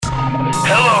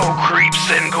Hello, creeps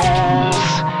and ghouls.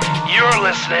 You're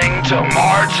listening to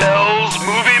Martell's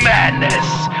Movie Madness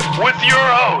with your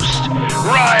host,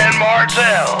 Ryan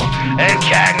Martell and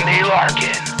Cagney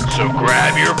Larkin. So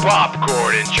grab your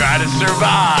popcorn and try to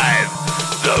survive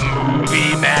the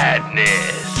movie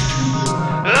madness.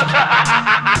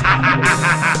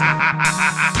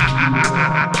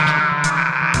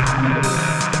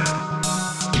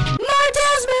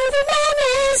 Martell's Movie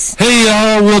Madness. Hey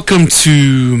y'all, welcome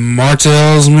to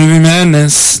Martell's Movie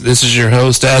Madness. This is your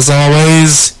host, as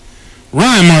always,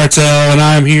 Ryan Martell, and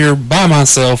I'm here by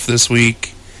myself this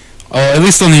week. At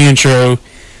least on the intro.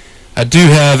 I do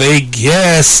have a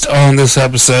guest on this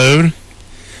episode.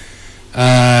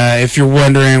 If you're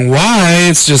wondering why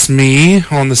it's just me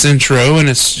on this intro and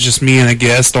it's just me and a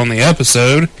guest on the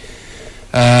episode,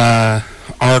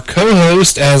 our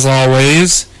co-host, as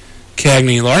always,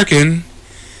 Cagney Larkin,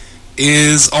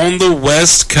 is on the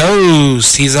West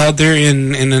Coast. He's out there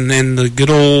in the good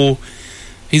old.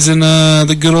 He's in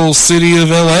the good old city of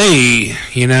LA.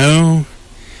 You know,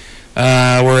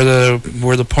 where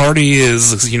the party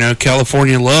is. You know,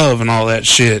 California love and all that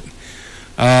shit.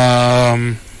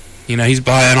 You know, he's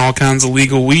buying all kinds of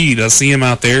legal weed. I see him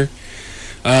out there.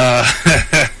 But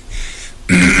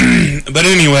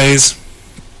anyways,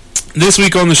 this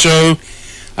week on the show,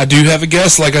 I do have a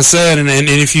guest, like I said, and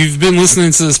if you've been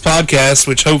listening to this podcast,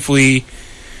 which hopefully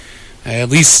at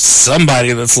least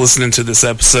somebody that's listening to this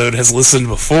episode has listened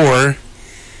before,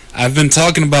 I've been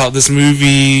talking about this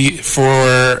movie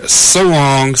for so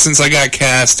long, since I got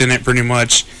cast in it pretty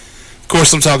much. Of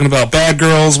course, I'm talking about Bad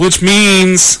Girls, which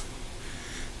means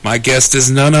my guest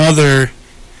is none other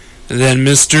than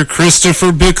Mr.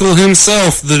 Christopher Bickel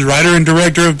himself, the writer and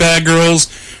director of Bad Girls,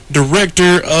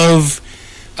 director of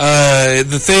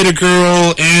The Theta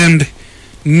Girl, and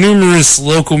numerous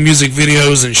local music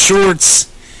videos and shorts.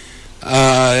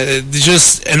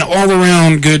 Just an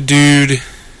all-around good dude,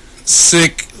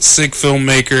 sick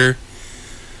filmmaker,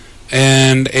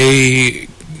 and a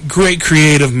great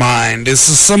creative mind. This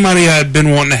is somebody I've been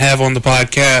wanting to have on the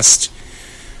podcast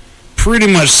pretty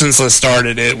much since I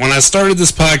started it. When I started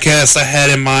this podcast, I had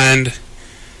in mind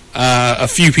a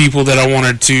few people that I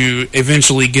wanted to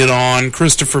eventually get on.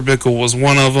 Christopher Bickel was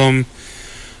one of them.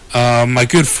 My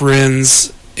good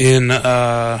friends in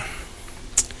the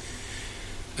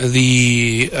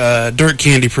Dirt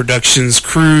Candy Productions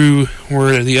crew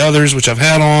were the others, which I've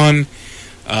had on.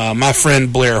 My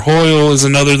friend Blair Hoyle is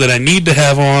another that I need to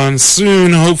have on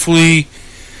soon, hopefully,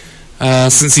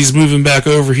 since he's moving back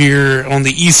over here on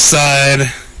the east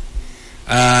side.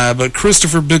 But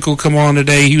Christopher Bickel come on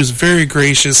today. He was very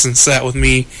gracious and sat with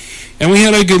me, and we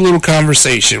had a good little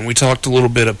conversation. We talked a little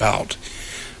bit about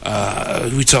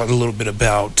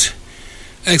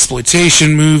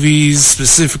exploitation movies,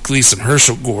 specifically some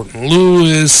Herschel Gordon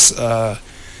Lewis,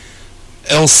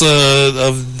 Elsa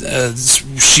of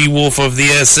She-Wolf of the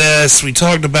SS. We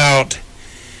talked about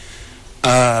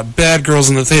Bad Girls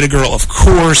and the Theta Girl, of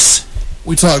course.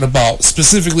 We talked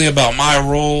specifically about my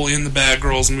role in the Bad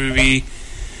Girls movie.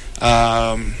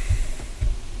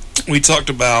 We talked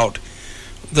about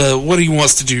what he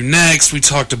wants to do next. We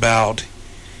talked about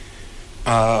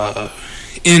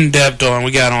in depth on. We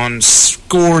got on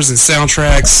scores and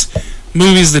soundtracks,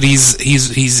 movies that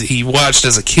he watched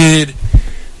as a kid.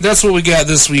 That's what we got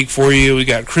this week for you. We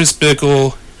got Chris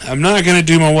Bickel. I'm not going to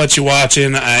do my what you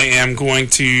watching. I am going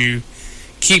to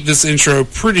keep this intro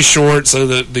pretty short so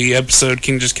that the episode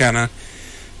can just kind of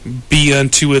be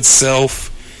unto itself.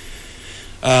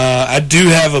 I do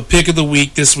have a pick of the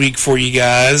week this week for you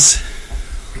guys.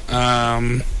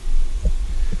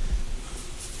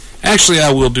 Actually,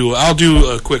 I'll do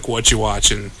a quick what you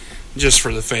watching just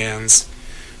for the fans.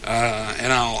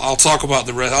 And I'll talk about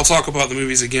the rest. I'll talk about the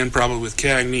movies again probably with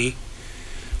Cagney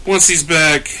once he's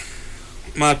back.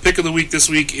 My pick of the week this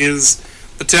week is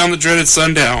The Town That Dreaded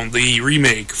Sundown, the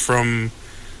remake from,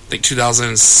 I think,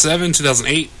 2007,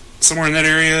 2008, somewhere in that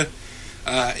area.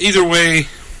 Either way,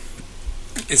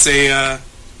 it's a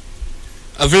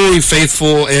very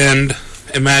faithful and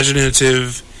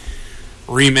imaginative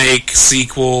remake,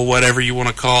 sequel, whatever you want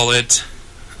to call it.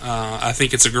 I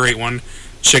think it's a great one.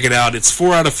 Check it out. It's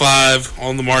 4 out of 5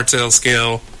 on the Martell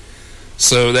scale,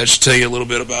 so that should tell you a little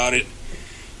bit about it.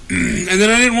 And then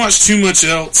I didn't watch too much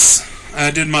else. I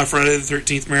did my Friday the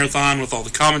 13th marathon with all the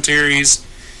commentaries.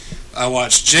 I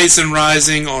watched Jason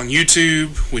Rising on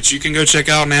YouTube, which you can go check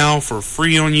out now for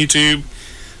free on YouTube.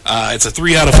 It's a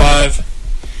 3 out of 5.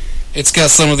 It's got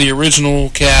some of the original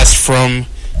cast from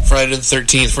Friday the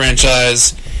 13th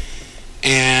franchise,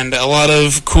 and a lot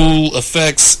of cool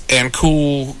effects and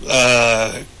cool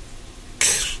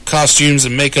costumes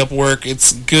and makeup work.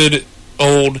 It's good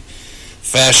old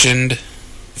fashioned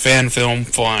fan film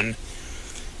fun.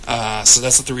 So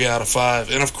that's a 3 out of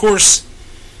 5. And of course,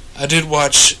 I did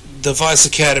watch The Vice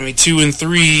Academy 2 and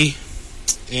 3,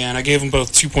 and I gave them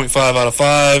both 2.5 out of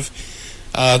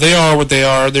 5. They are what they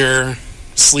are. They're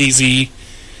sleazy,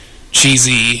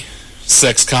 cheesy,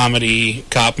 sex comedy,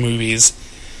 cop movies.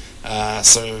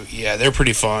 So yeah, they're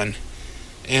pretty fun.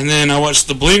 And then I watched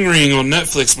The Bling Ring on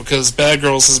Netflix because Bad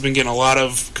Girls has been getting a lot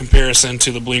of comparison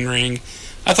to The Bling Ring.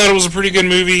 I thought it was a pretty good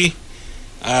movie.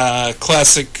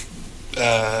 Classic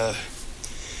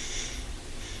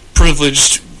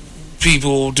privileged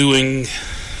people doing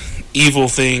evil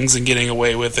things and getting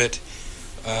away with it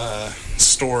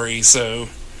story. So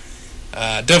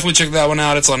definitely check that one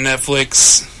out. It's on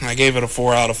Netflix. I gave it a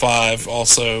 4 out of 5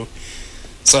 also.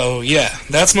 So yeah,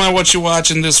 that's my what you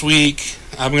watching this week.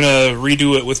 I'm gonna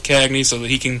redo it with Cagney so that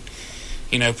he can,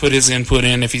 put his input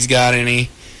in if he's got any.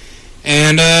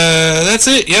 And that's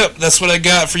it. Yep, that's what I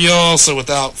got for y'all. So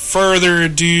without further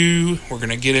ado, we're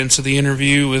gonna get into the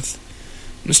interview with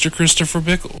Mr. Christopher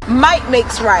Bickel. Might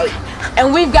makes right,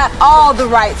 and we've got all the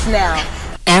rights now.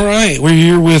 All right, we're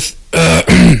here with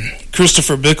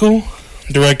Christopher Bickel,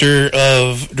 director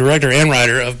and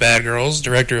writer of Bad Girls,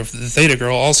 director of The Theta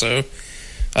Girl, also.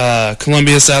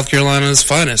 Columbia, South Carolina's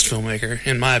finest filmmaker,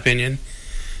 in my opinion.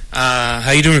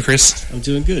 How you doing, Chris? I'm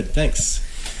doing good, thanks.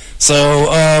 So,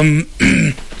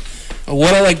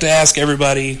 what I like to ask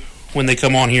everybody when they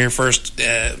come on here first,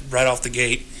 right off the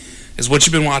gate, is what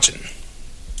you've been watching.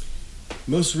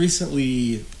 Most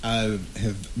recently, I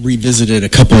have revisited a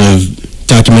couple of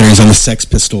documentaries on the Sex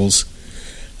Pistols,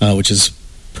 which is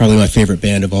probably my favorite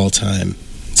band of all time.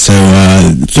 So,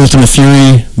 Filth and the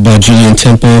Fury by Julian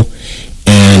Temple,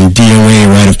 and DOA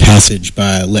Rite of Passage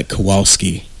by Lech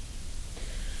Kowalski.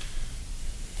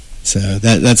 So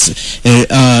that's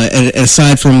and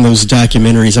aside from those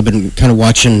documentaries, I've been kind of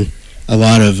watching a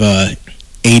lot of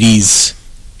 80s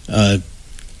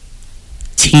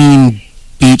teen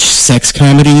beach sex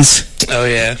comedies. Oh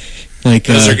yeah, like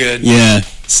those are good. Yeah,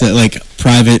 so like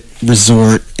Private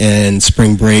Resort and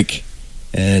Spring Break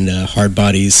and Hard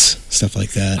Bodies, stuff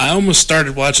like that. I almost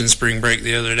started watching Spring Break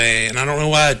the other day, and I don't know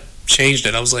why I changed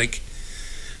it. I was like,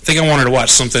 I think I wanted to watch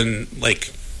something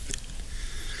like,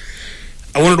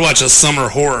 I wanted to watch a summer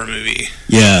horror movie.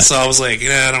 Yeah. So I was like,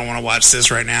 I don't want to watch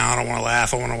this right now. I don't want to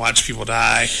laugh. I want to watch people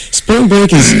die. Spring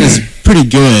Break is pretty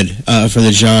good for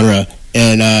the genre,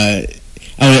 and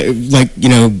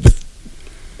with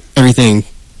everything,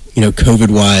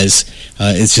 COVID-wise,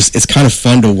 it's kind of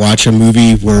fun to watch a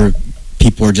movie where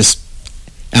people are just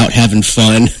out having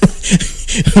fun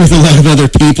with a lot of other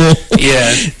people.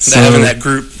 Yeah, so, having that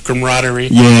group camaraderie.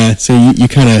 Yeah, so you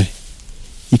kind of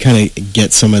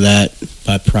get some of that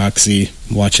by proxy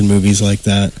watching movies like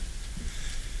that.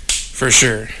 For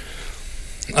sure.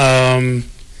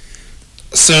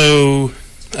 So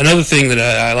another thing that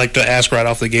I like to ask right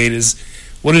off the gate is,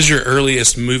 what is your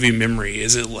earliest movie memory?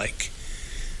 Is it like,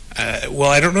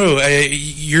 I don't know.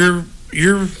 You're.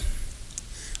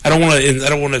 I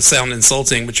don't want to sound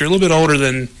insulting, but you're a little bit older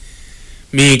than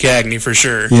me and Cagney for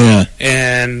sure. Yeah.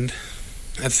 And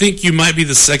I think you might be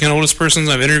the second oldest person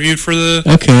I've interviewed for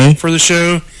the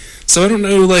show. So I don't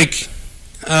know, like,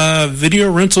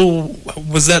 video rental,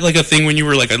 was that like a thing when you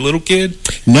were like a little kid?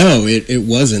 No, it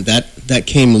wasn't. That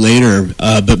came later.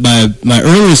 But my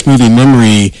earliest movie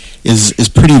memory is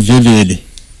pretty vivid.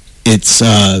 It's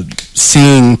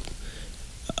seeing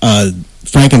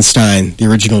Frankenstein, the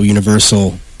original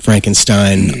Universal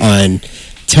Frankenstein, on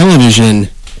television.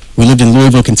 We lived in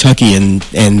Louisville, Kentucky, and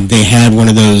they had one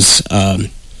of those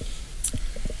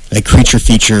like creature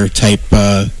feature type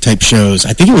shows.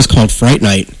 I think it was called Fright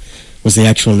Night was the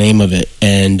actual name of it,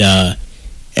 and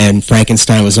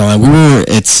Frankenstein was on. We were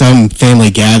at some family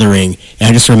gathering, and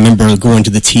I just remember going to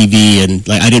the TV, and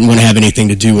like I didn't want to have anything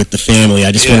to do with the family.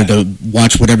 I just wanted to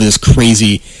watch whatever this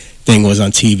crazy thing was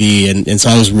on TV, and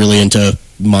so I was really into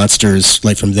monsters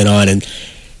like from then on, and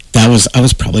I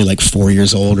was probably like 4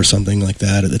 years old or something like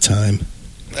that at the time.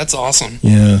 That's awesome.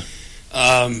 Yeah.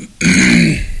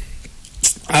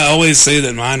 I always say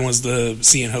that mine was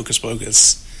seeing Hocus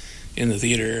Pocus in the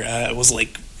theater. It was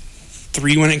like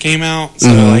 3 when it came out, so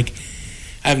like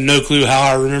I have no clue how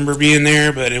I remember being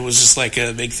there, but it was just like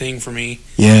a big thing for me.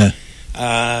 Yeah.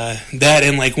 That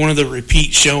and like one of the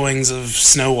repeat showings of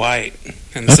Snow White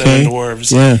and the Seven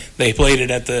Dwarves. Yeah. They played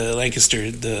it at the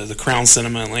Lancaster, the Crown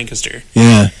Cinema in Lancaster.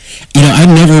 Yeah. I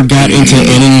never got into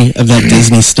any of that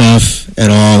Disney stuff at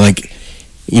all. Like,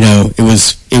 it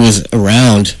was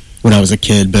around when I was a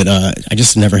kid, but I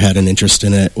just never had an interest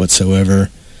in it whatsoever.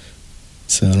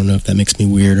 So I don't know if that makes me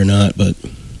weird or not, but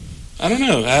I don't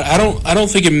know. I don't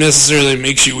think it necessarily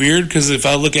makes you weird, because if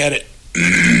I look at it,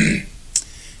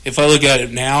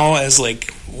 now as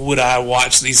like, would I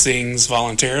watch these things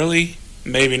voluntarily?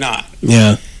 Maybe not.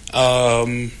 Yeah.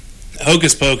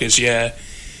 Hocus Pocus, yeah,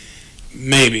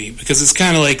 maybe, because it's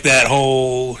kind of like that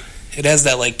whole. It has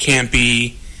that like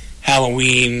campy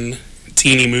Halloween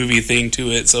teeny movie thing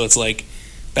to it, so it's like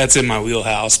that's in my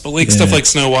wheelhouse. But like stuff like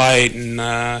Snow White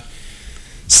and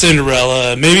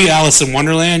Cinderella, maybe Alice in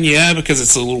Wonderland, yeah, because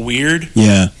it's a little weird.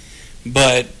 Yeah.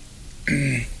 But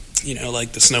you know,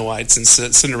 like the Snow Whites and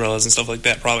Cinderellas and stuff like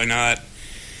that, probably not.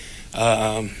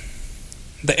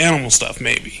 The animal stuff,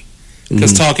 maybe,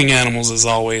 because talking animals is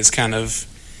always kind of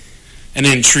an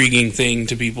intriguing thing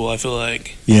to people, I feel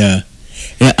like. Yeah.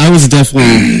 Yeah, I was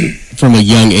definitely, from a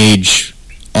young age,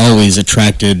 always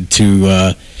attracted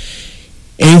to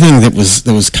anything that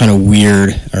was kind of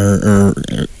weird, or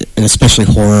and especially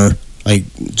horror. Like,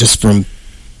 just from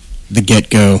the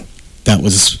get-go, that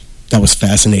was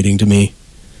fascinating to me.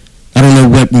 I don't know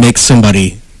what makes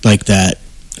somebody like that.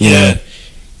 You know,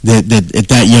 that at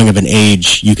that young of an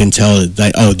age, you can tell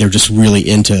that, oh, they're just really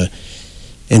into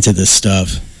this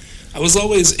stuff. I was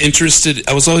always interested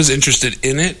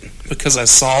in it because I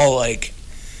saw like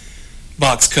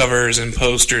box covers and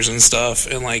posters and stuff,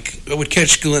 and like I would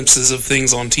catch glimpses of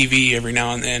things on TV every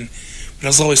now and then, but I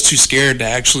was always too scared to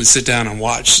actually sit down and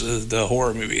watch the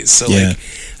horror movies. So like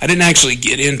I didn't actually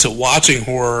get into watching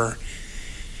horror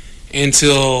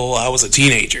until I was a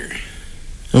teenager,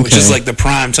 which is like the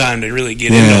prime time to really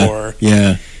get into horror.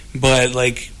 Yeah. But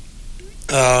like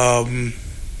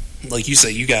you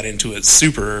say, you got into it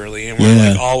super early, and we're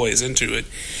like always into it.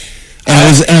 And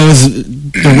I was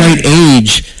the right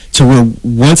age to where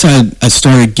once I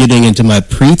started getting into my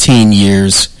preteen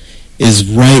years is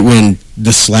right when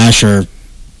the slasher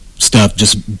stuff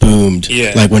just boomed.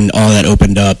 Yeah. Like when all that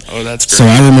opened up. Oh, that's great. So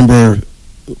I remember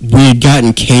we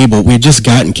had just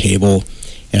gotten cable,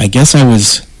 and I guess I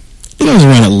think I was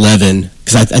around 11,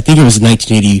 because I think it was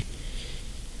 1980,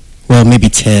 well, maybe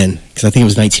 10, because I think it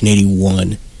was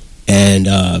 1981. And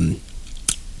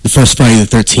the first Friday the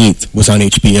 13th was on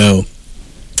HBO,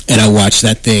 and I watched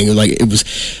that thing. Like, it was,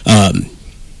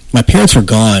 my parents were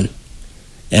gone,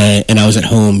 and I was at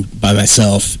home by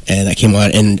myself, and I came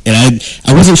on, and I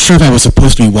wasn't sure if I was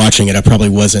supposed to be watching it. I probably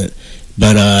wasn't,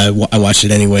 but I watched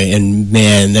it anyway, and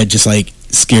man, that just like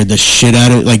scared the shit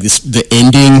out of it. Like the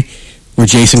ending where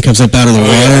Jason comes up out of the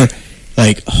water.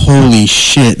 Like, holy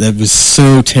shit, that was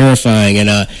so terrifying, and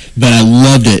but I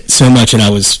loved it so much, and I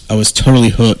was totally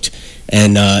hooked.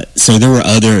 And so there were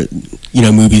other,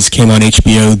 movies came on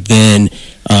HBO then,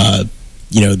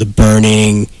 The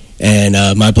Burning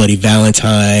and My Bloody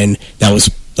Valentine. That was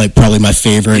like probably my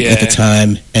favorite at the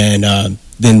time. And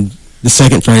then the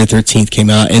second Friday the 13th came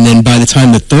out, and then by the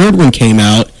time the third one came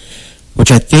out, which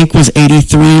I think was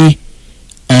 83,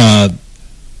 I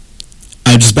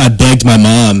begged my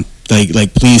mom,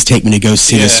 like please take me to go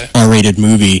see this R-rated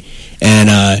movie,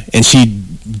 and she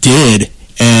did,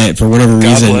 and for whatever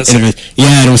reason, and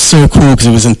it was so cool because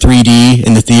it was in 3D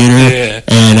in the theater,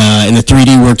 and the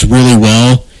 3D worked really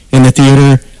well in the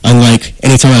theater, unlike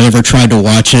anytime I've ever tried to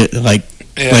watch it, like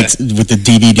with the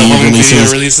DVD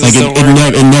releases, like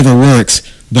it never works.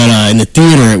 But in the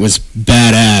theater, it was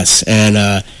badass,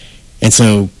 and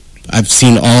so I've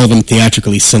seen all of them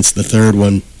theatrically since the third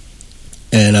one,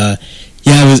 and.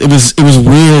 It was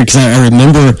weird because I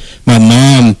remember my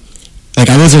mom, like,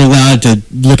 I wasn't allowed to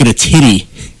look at a titty.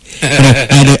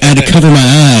 I had to cover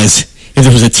my eyes if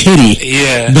there was a titty.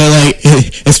 Yeah. But like,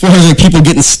 as far as like people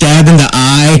getting stabbed in the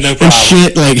eye and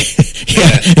shit, like,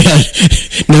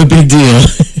 no big deal.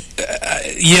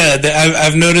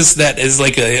 I've noticed that is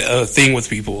like a thing with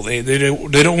people. They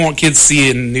don't want kids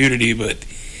seeing nudity, but.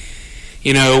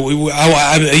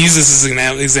 I use this as an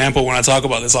example when I talk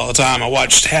about this all the time. I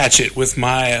watched Hatchet with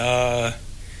my,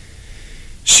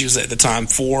 she was at the time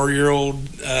 4-year-old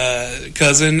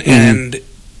cousin, and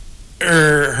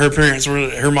her parents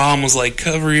her mom was like,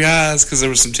 cover your eyes, because there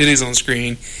was some titties on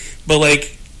screen. But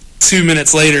like 2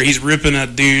 minutes later, he's ripping a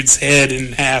dude's head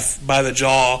in half by the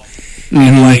jaw,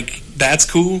 and like, that's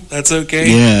cool, that's okay.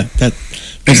 Yeah, that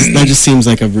just seems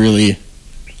like a really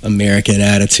American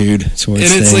attitude towards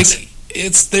things. And it's like,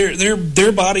 it's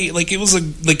their body, like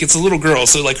it's a little girl,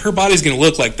 so like her body's gonna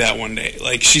look like that one day,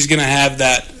 like she's gonna have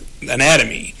that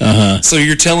anatomy. So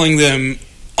you're telling them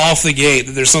off the gate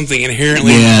that there's something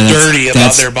inherently dirty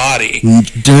about their body.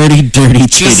 Dirty titties.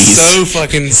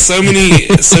 Just so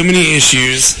many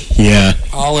issues. Yeah.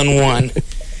 All in one.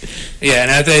 Yeah,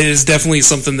 and that is definitely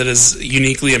something that is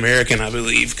uniquely American, I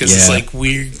believe, because it's like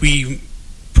we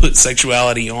put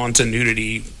sexuality onto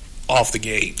nudity off the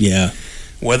gate. Yeah.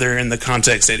 whether in the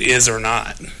context it is or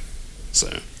not. So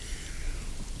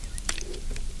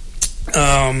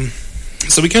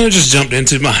we kind of just jumped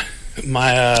into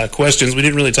my questions. We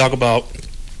didn't really talk about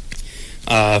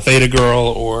Theta Girl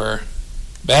or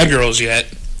Bad Girls yet.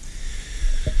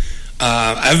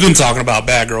 I've been talking about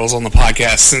Bad Girls on the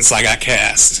podcast since I got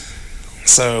cast.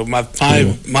 So my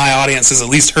audience has at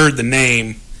least heard the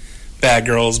name Bad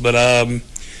Girls. But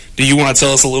do you want to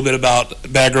tell us a little bit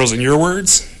about Bad Girls in your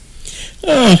words?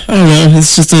 I don't know.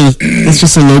 It's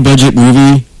just a low budget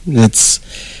movie that's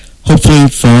hopefully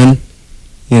fun.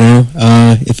 You know,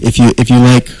 if you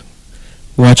like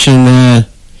watching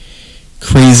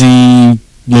crazy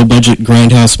low budget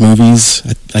grindhouse movies,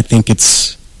 I think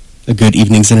it's a good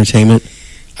evening's entertainment.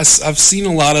 I've seen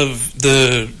a lot of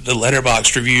the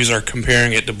Letterboxd reviews are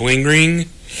comparing it to Bling Ring,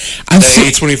 the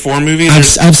A24 movie. I've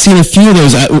seen a few of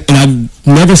those, and I've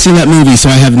never seen that movie, so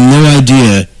I have no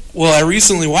idea. Well, I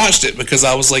recently watched it because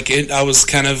I was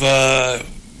kind of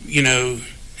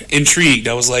intrigued.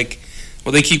 I was like,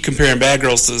 well, they keep comparing Bad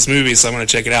Girls to this movie, so I'm going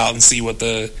to check it out and see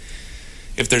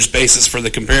if there's basis for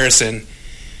the comparison.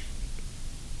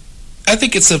 I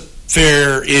think it's a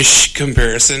fair-ish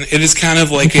comparison. It is kind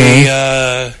of like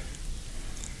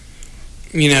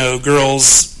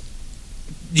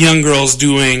young girls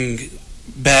doing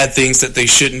bad things that they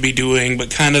shouldn't be doing, but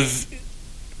kind of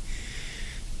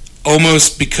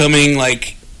almost becoming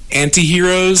like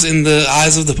anti-heroes in the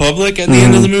eyes of the public at the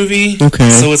end of the movie. Okay.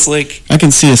 So it's like, I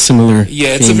can see a similar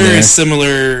it's a very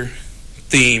similar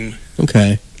theme.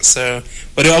 Okay. So,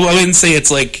 but I wouldn't say it's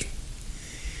like,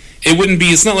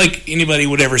 it's not like anybody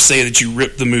would ever say that you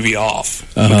ripped the movie off,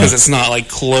 because it's not like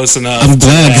close enough. I'm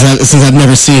glad, since I've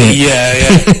never seen it. Yeah.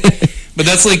 But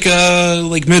that's like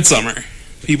Midsommar.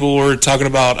 People were talking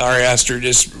about Ari Aster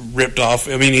just ripped off.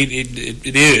 I mean,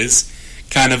 it is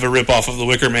kind of a rip-off of The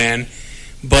Wicker Man,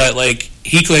 but like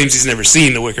he claims he's never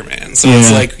seen The Wicker Man. So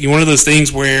it's like one of those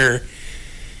things where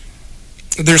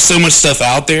there's so much stuff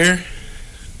out there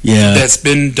that's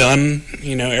been done.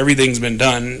 Everything's been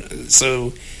done.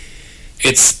 So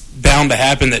it's bound to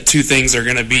happen that two things are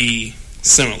going to be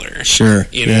similar. Sure.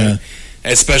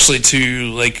 Especially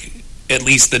to like at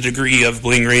least the degree of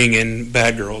Bling Ring and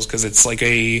Bad Girls, because it's like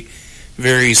a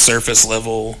very surface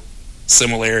level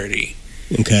similarity.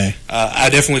 Okay. I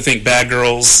definitely think Bad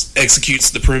Girls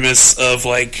executes the premise of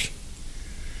like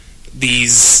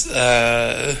these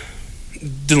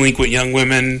delinquent young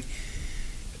women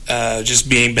just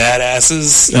being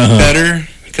badasses better,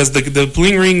 because the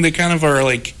Bling Ring, they kind of are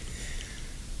like,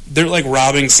 they're like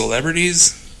robbing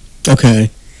celebrities. Okay.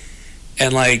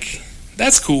 And like,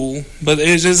 that's cool, but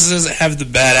it just doesn't have the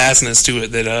badassness to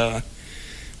it that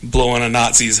blowing a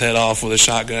Nazi's head off with a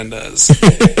shotgun does.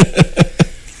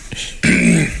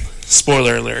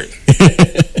 Spoiler alert.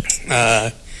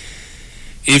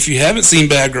 If you haven't seen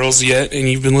Bad Girls yet and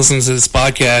you've been listening to this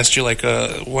podcast, you're like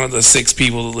one of the 6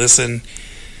 people to listen.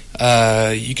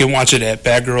 You can watch it at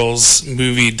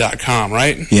badgirlsmovie.com,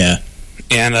 right? Yeah.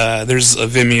 And there's a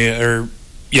Vimeo,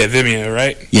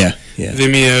 right? Yeah.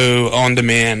 Vimeo on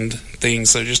demand thing.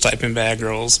 So just type in Bad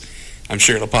Girls. I'm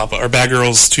sure it'll pop up. Or Bad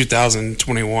Girls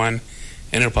 2021,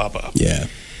 and it'll pop up. Yeah.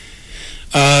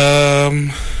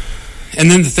 And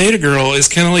then the Theta Girl is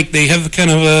kind of like they have kind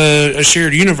of a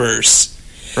shared universe,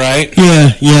 right?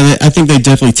 Yeah. I think they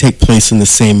definitely take place in the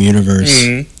same universe.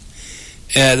 Mm-hmm.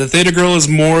 The Theta Girl is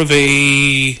more of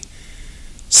a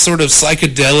sort of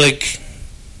psychedelic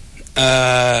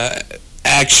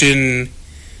action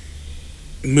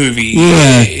movie.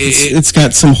 Yeah, it's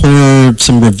got some horror,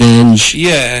 some revenge.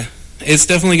 Yeah, it's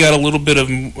definitely got a little bit of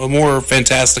a more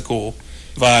fantastical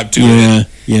vibe to it.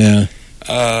 Yeah.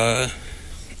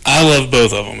 I love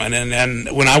both of them, and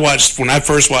when I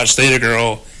first watched Theta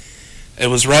Girl, it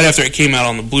was right after it came out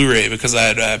on the Blu-ray, because I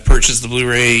had purchased the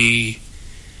Blu-ray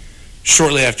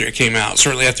shortly after it came out,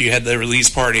 shortly after you had the release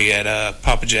party at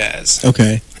Papa Jazz.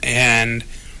 Okay. And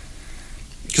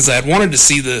because I had wanted to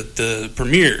see the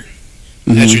premiere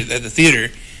at the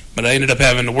theater, but I ended up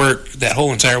having to work that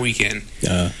whole entire weekend.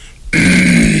 So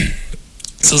I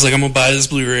was like, I'm going to buy this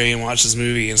Blu-ray and watch this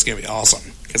movie, and it's going to be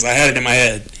awesome. Because I had it in my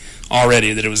head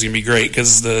already that it was going to be great,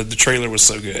 because the trailer was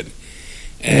so good.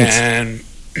 And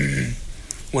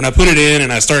when I put it in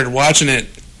and I started watching it,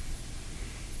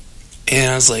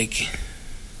 and I was like,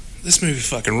 this movie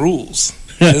fucking rules.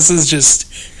 This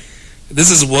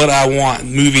is what I want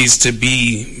movies to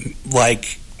be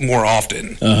like more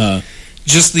often.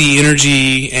 Just the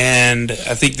energy, and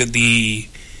I think that the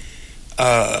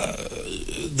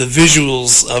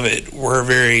visuals of it were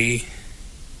very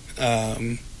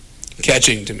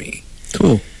catching to me.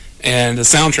 Cool. And the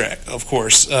soundtrack, of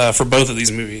course, for both of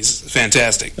these movies,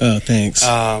 fantastic. Oh, thanks.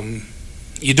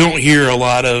 You don't hear a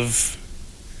lot of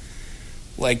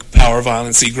like power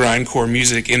violency, grindcore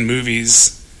music in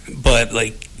movies, but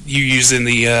like you use in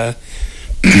the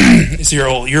it's your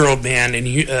old band in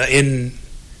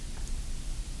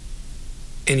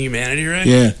Humanity, right?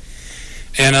 Yeah.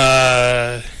 And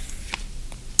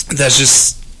that's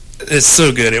just, it's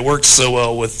so good. It works so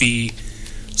well with the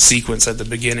sequence at the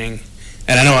beginning.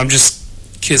 And I know I'm just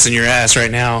kissing your ass right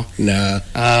now. Nah.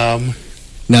 I'm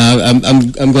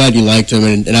glad you liked them,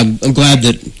 and I'm glad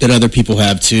that other people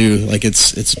have too. Like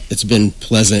it's been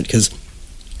pleasant because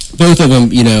both of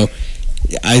them, you know,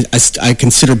 I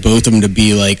consider both of them to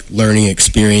be like learning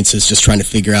experiences, just trying to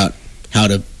figure out how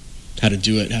to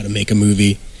do it, how to make a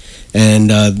movie,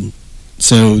 and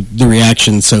so the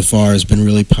reaction so far has been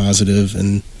really positive,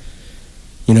 and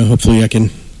you know, hopefully I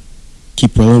can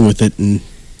keep rolling with it and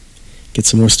get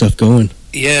some more stuff going.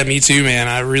 Yeah, me too, man.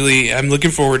 I'm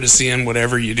looking forward to seeing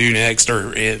whatever you do next,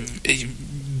 or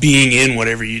being in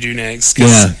whatever you do next.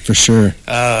 Yeah, for sure.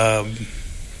 Well,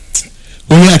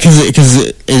 yeah,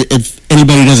 because if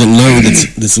anybody doesn't know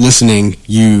that's listening,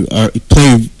 you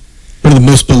play one of the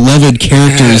most beloved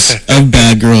characters of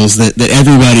Bad Girls. That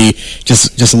everybody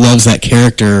just loves that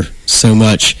character so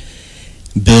much,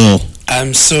 Bill.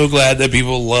 I'm so glad that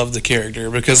people love the character,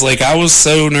 because like I was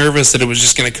so nervous that it was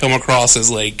just going to come across as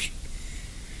like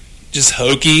just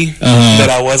hokey, that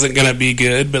I wasn't going to be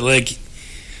good. But like,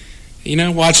 you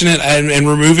know, watching it and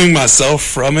removing myself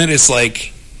from it, it's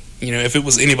like, you know, if it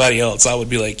was anybody else, I would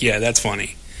be like, yeah, that's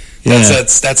funny. Yeah.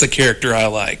 That's a character I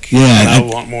like. Yeah, and I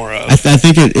want more of. I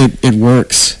think it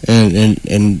works,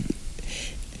 and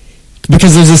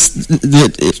because there's this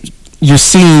you're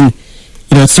seeing.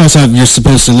 You know, it starts out, you're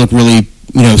supposed to look really,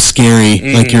 you know, scary,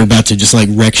 like you're about to just, like,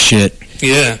 wreck shit.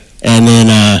 Yeah. And then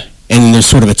there's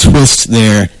sort of a twist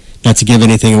there, not to give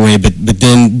anything away, but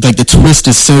then, like, the twist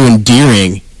is so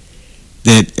endearing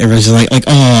that everyone's like,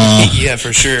 oh. Yeah,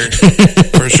 for sure.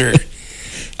 For sure.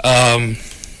 I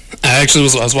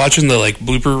was watching the, like,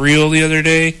 blooper reel the other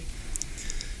day,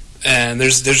 and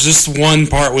there's just one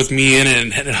part with me in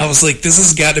it, and I was like, this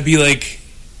has got to be, like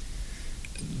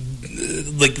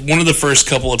one of the first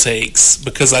couple of takes,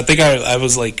 because I think I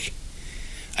was like,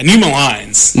 I knew my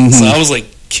lines, so I was like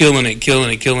killing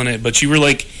it, but you were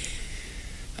like,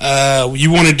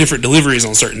 you wanted different deliveries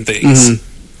on certain things,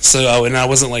 so I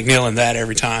wasn't like nailing that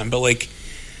every time, but like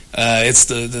it's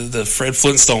the Fred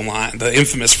Flintstone line, the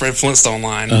infamous Fred Flintstone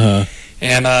line,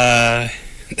 and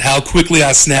how quickly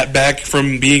I snapped back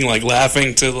from being like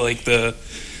laughing to like the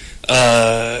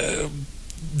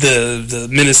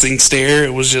menacing stare.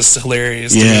 It was just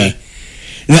hilarious to me.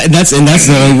 That's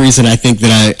the only reason I think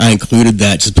that I included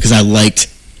that, just because I liked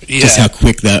just how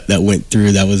quick that went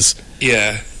through. That was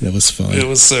fun. It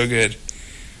was so good.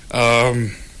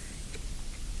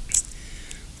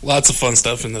 Lots of fun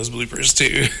stuff in those bloopers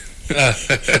too.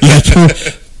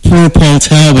 Poor Paul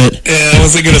Talbot. Yeah, I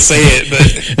wasn't gonna say it,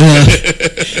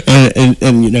 but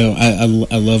and you know,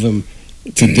 I love him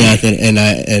to death, and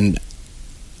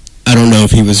I don't know if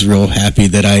he was real happy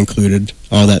that I included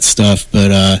all that stuff,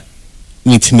 but I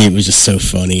mean, to me, it was just so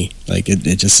funny. Like it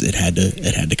had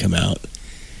to come out.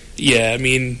 Yeah, I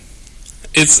mean,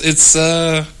 it's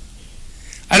I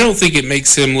don't think it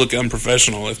makes him look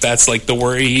unprofessional if that's like the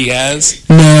worry he has.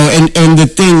 No, and the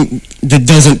thing that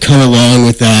doesn't come along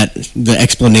with that, the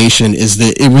explanation, is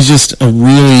that it was just a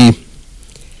really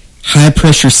high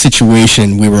pressure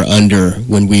situation we were under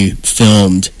when we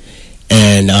filmed.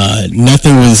 And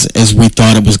nothing was as we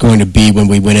thought it was going to be when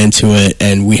we went into it,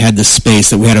 and we had this space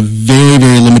that we had a very,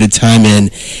 very limited time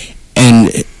in, and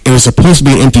it was supposed to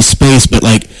be an empty space, but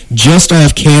like just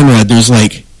off camera, there's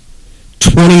like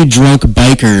 20 drunk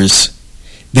bikers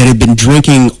that had been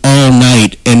drinking all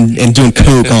night and doing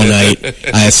coke all night,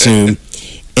 I assume,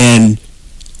 and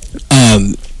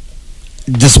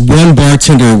this one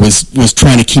bartender was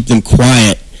trying to keep them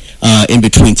quiet in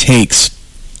between takes.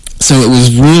 So it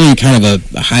was really kind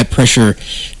of a high-pressure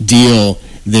deal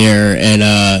there, and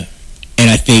I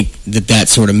think that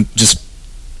sort of just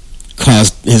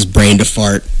caused his brain to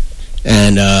fart.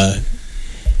 And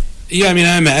yeah, I mean,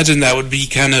 I imagine that would be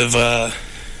kind of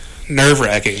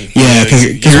nerve-wracking. Yeah,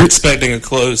 because you're expecting a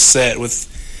closed set with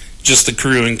just the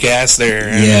crew and cast there.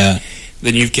 And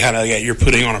then you've kind of you're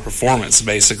putting on a performance,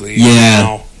 basically.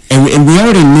 Yeah, and we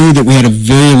already knew that we had a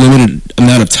very limited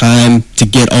amount of time to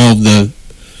get all of the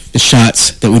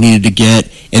shots that we needed to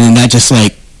get, and then that just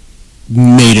like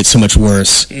made it so much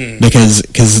worse, because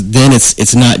then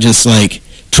it's not just like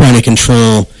trying to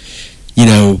control, you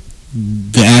know,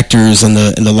 the actors and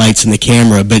the lights and the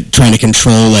camera, but trying to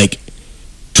control like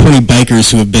 20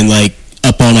 bikers who have been like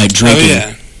up all night drinking. Oh,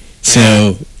 yeah.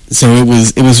 So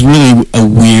it was really a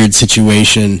weird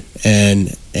situation, and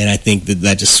I think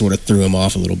that just sort of threw him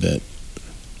off a little bit.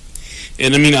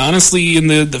 And I mean, honestly, in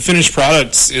the finished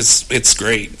product, it's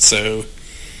great. So,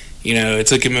 you know, it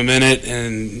took him a minute,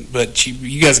 but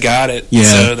you guys got it. Yeah.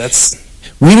 So that's...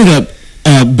 We ended up,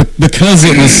 because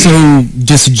it was so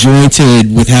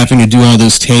disjointed with having to do all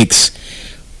those takes,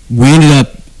 we ended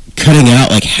up cutting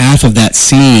out like half of that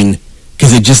scene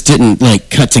because it just didn't like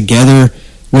cut together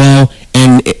well.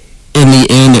 And in the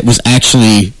end, it was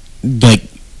actually like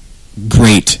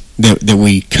great that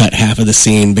we cut half of the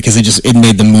scene because it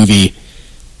made the movie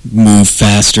move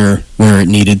faster where it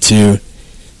needed to.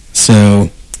 So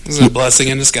it was a blessing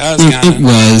in disguise. It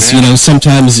was. You know,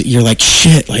 sometimes you're like,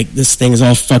 shit, like this thing is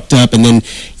all fucked up, and then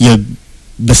you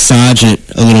massage it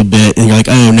a little bit, and you're like,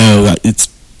 oh no,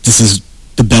 this is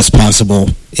the best possible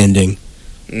ending.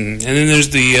 And then there's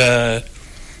the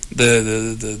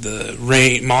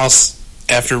rain, moss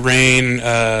after rain,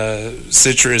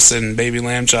 citrus and baby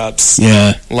lamb chops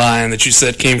line that you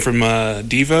said came from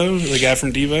Devo, the guy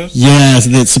from Devo. Yeah,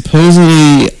 that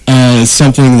supposedly is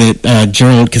something that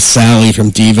Gerald Casale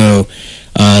from Devo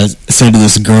said to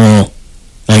this girl.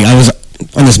 Like, I was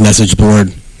on this message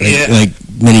board like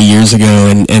many years ago,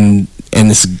 and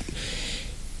this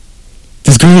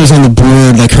girl was on the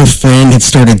board. Like, her friend had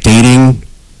started dating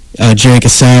Jerry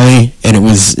Casale, and it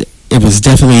was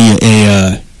definitely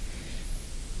a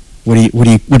what do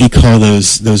you call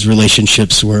those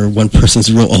relationships where one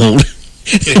person's real old?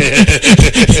 Is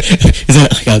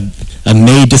that like a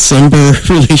May-December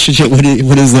relationship?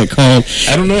 What is that called?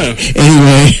 I don't know.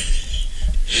 Anyway,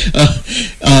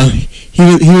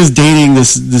 he was dating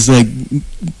this like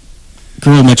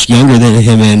girl much younger than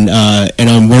him, and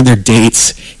on one of their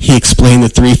dates, he explained the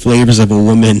 3 flavors of a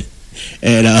woman,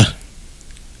 and I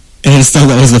just thought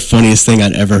that was the funniest thing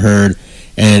I'd ever heard,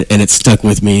 and it stuck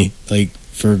with me. Like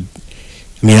I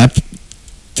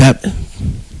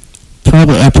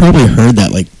probably heard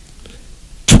that like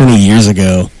 20 years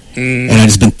ago, and I've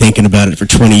just been thinking about it for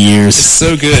 20 years. It's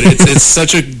so good. It's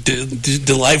such a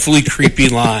delightfully creepy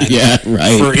line. Yeah,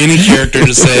 right. For any character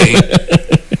to say.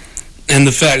 And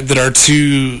the fact that our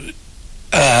two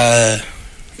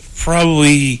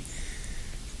probably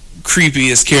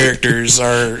creepiest characters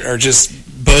are just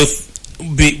both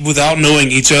without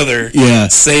knowing each other,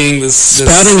 saying this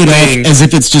spouting thing it out as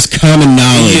if it's just common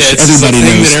knowledge. Yeah, it's just a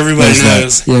thing that everybody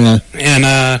knows. Yeah,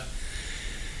 and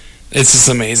it's just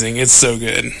amazing. It's so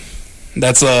good.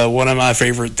 That's one of my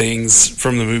favorite things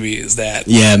from the movie is that.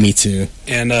 Yeah, me too.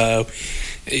 And I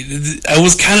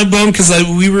was kind of bummed because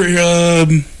we were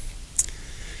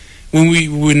when we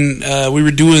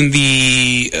were doing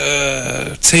the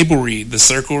table read, the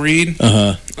circle read.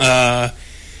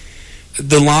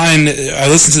 The line, I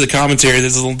listened to the commentary,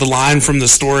 there's the line from the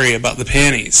story about the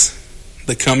panties,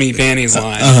 the cummy panties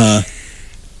line. I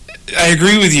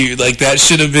agree with you, like that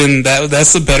should have been,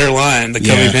 that's the better line, the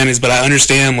cummy panties, but I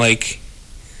understand, like,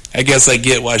 I guess I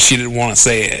get why she didn't want to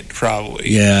say it, probably.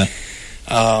 Yeah.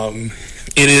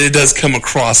 It does come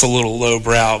across a little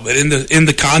lowbrow, but in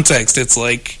the context, it's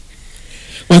like,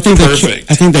 well, I think perfect.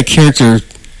 I think that character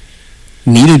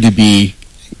needed to be,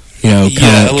 kind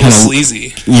of a little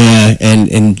sleazy. Yeah,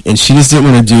 and she just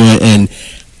didn't want to do it, and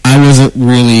I wasn't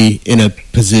really in a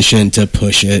position to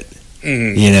push it.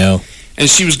 And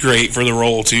she was great for the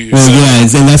role too. Well, yeah,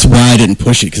 and that's why I didn't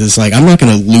push it, because it's like I'm not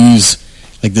going to lose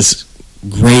like this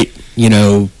great,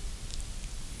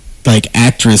 like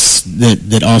actress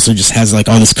that also just has like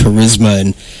all this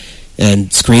charisma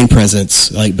and screen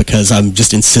presence, like because I'm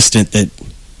just insistent that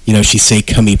she say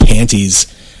cummy panties.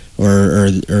 Or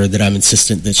that I'm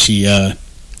insistent that she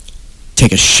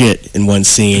take a shit in one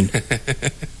scene.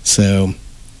 So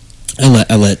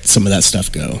I let some of that stuff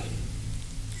go.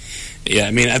 Yeah,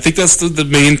 I mean, I think that's the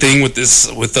main thing with this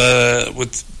with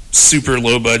super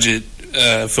low budget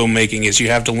filmmaking is you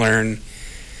have to learn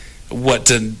what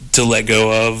to let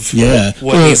go of. Yeah,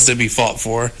 what needs to be fought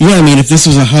for. Yeah, I mean, if this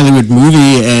was a Hollywood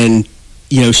movie and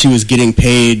she was getting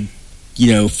paid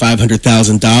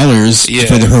 $500,000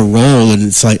 for her role, and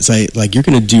it's like you're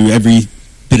going to do every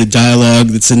bit of dialogue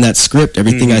that's in that script.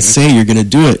 Everything I say, you're going to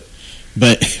do it.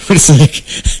 But it's like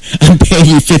I'm paying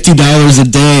you $50 a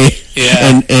day,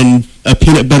 and a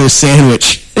peanut butter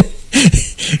sandwich.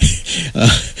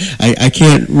 I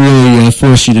can't really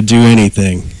force you to do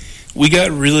anything. We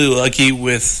got really lucky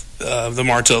with the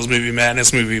Martell's Movie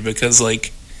Madness movie because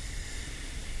like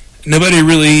nobody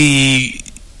really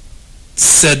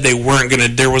said they weren't gonna.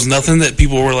 There was nothing that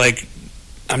people were like,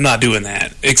 "I'm not doing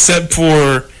that," except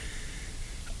for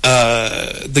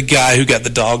the guy who got the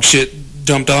dog shit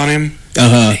dumped on him.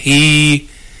 He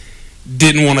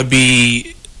didn't want to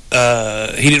be.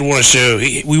 He didn't want to show.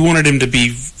 We wanted him to be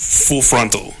full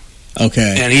frontal.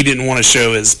 Okay. And he didn't want to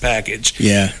show his package.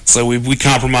 Yeah. So we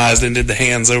compromised and did the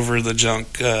hands over the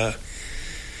junk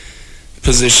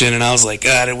position, and I was like,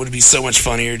 God, it would be so much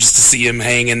funnier just to see him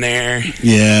hanging there.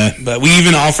 Yeah. But we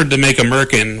even offered to make a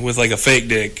merkin with like a fake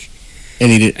dick.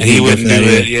 And he wouldn't do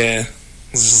it, yeah.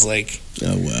 It was just like,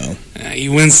 oh, well.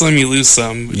 You win some, you lose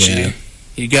some. But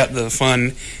you got the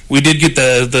fun. We did get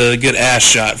the good ass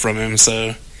shot from him,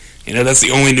 so, that's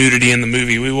the only nudity in the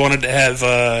movie. We wanted to have,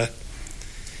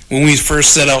 when we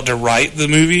first set out to write the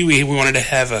movie, we wanted to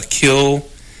have a kill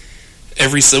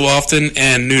every so often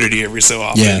and nudity every so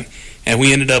often. Yeah. And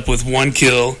we ended up with one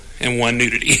kill and one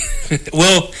nudity.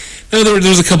 Well, no, there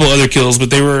was a couple other kills, but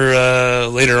they were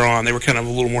later on. They were kind of a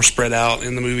little more spread out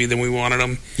in the movie than we wanted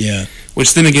them. Yeah.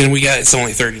 Which then again, it's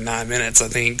only 39 minutes, I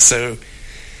think. So,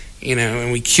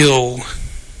 and we kill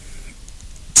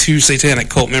 2 satanic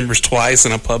cult members twice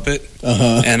and a puppet,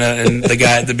 and the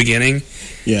guy at the beginning.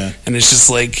 Yeah. And it's just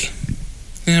like,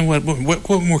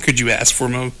 what more could you ask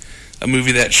from a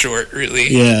movie that short? Really?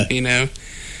 Yeah.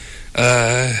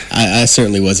 I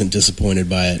certainly wasn't disappointed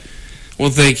by it. Well,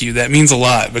 thank you. That means a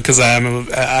lot because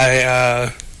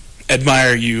I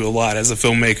admire you a lot as a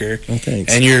filmmaker. Oh,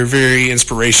 thanks. And you're very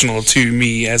inspirational to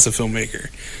me as a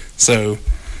filmmaker. So,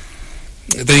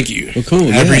 thank you. Well,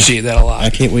 cool. I appreciate that a lot. I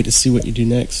can't wait to see what you do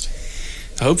next.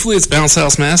 Hopefully, it's Bounce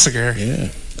House Massacre. Yeah.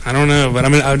 I don't know, but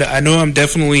I know I'm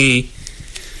definitely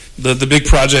the big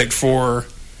project for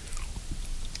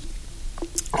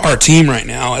our team right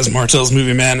now as Martell's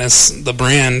Movie Madness. The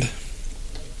brand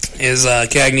is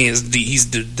Cagney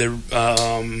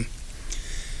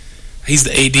he's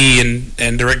the AD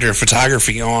and director of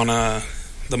photography on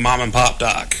the Mom and Pop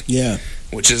doc. Yeah,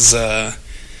 which is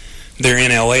they're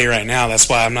in LA right now. That's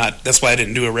why I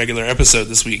didn't do a regular episode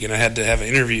this week, and I had to have an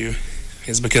interview.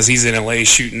 Is because he's in LA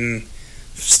shooting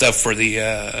stuff for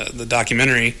the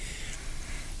documentary,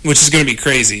 which is going to be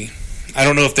crazy. I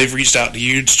don't know if they've reached out to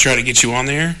you to try to get you on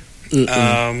there, but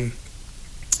I'm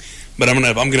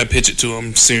gonna pitch it to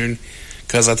them soon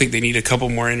because I think they need a couple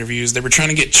more interviews. They were trying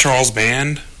to get Charles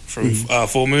Band from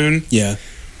Full Moon,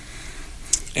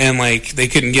 and they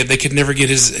could never get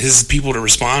his people to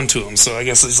respond to him. So I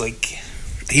guess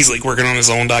he's working on his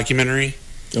own documentary,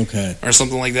 or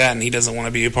something like that, and he doesn't want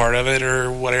to be a part of it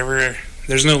or whatever.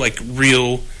 There's no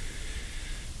real.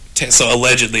 So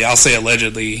allegedly, I'll say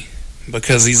allegedly.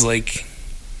 Because he's he was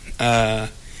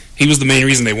the main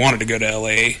reason they wanted to go to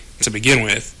LA to begin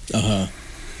with. I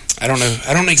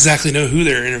don't exactly know who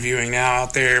they're interviewing now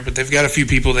out there, but they've got a few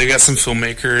people. They've got some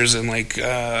filmmakers and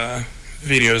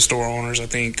video store owners, I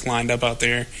think, lined up out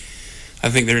there. I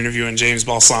think they're interviewing James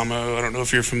Balsamo. I don't know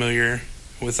if you're familiar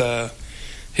with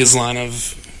his line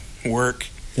of work.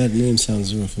 That name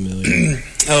sounds real familiar.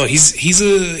 Oh, he's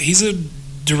a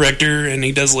director, and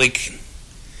he does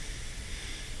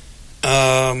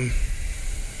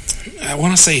I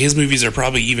want to say his movies are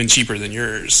probably even cheaper than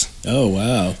yours. Oh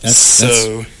wow, that's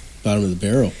bottom of the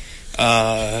barrel.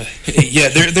 Yeah,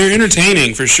 they're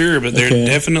entertaining for sure, but they're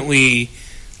definitely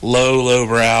low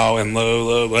brow and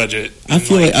low budget. I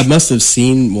feel like I must have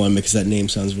seen one because that name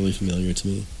sounds really familiar to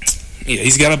me. Yeah,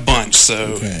 he's got a bunch.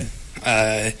 So,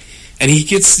 and he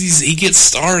gets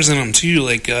stars in them too.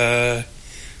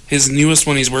 His newest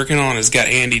one he's working on has got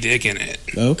Andy Dick in it.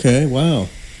 Okay, wow.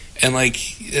 And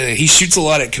he shoots a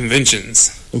lot at conventions,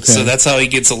 so that's how he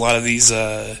gets a lot of these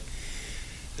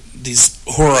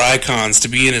horror icons to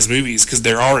be in his movies because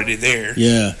they're already there.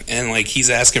 Yeah, and he's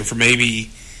asking for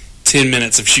maybe 10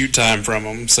 minutes of shoot time from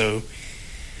them, so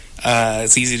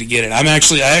it's easy to get it. I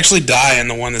actually die in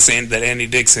the one that Andy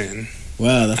Dick's in.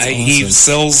 Wow, that's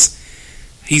awesome.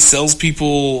 He sells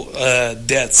people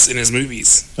deaths in his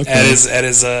movies at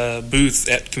his booth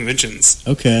at conventions.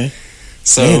 Okay.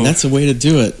 So man, that's a way to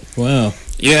do it. Wow.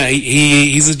 Yeah,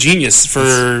 he's a genius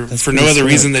for no other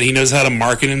reason that he knows how to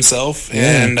market himself,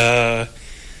 and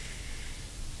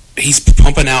he's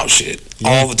pumping out shit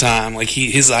all the time.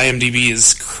 His IMDb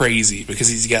is crazy because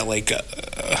he's got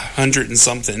 100 and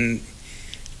something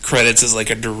credits as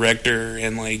a director,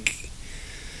 and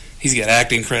he's got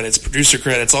acting credits, producer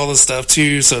credits, all this stuff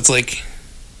too. So it's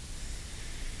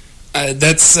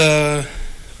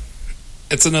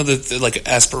it's another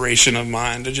aspiration of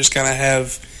mine to just kind of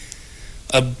have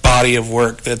a body of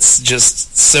work that's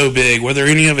just so big, whether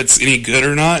any of it's any good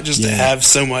or not, just to have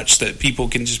so much that people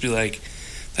can just be like,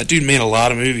 that dude made a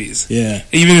lot of movies. Yeah.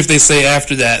 Even if they say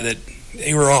after that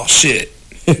they were all shit.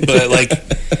 But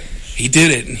he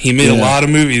did it. He made a lot of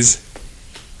movies.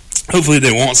 Hopefully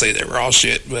they won't say they were all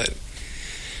shit, but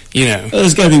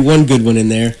there's got to be one good one in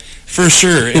there. For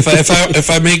sure. If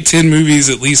I make 10 movies,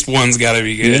 at least one's got to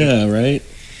be good. Yeah, right.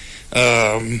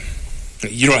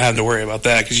 You don't have to worry about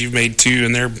that because you've made 2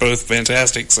 and they're both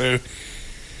fantastic. So,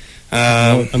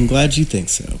 Well, I'm glad you think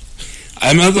so.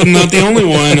 I'm not the only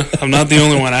one. I'm not the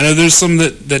only one. I know there's some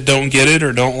that don't get it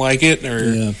or don't like it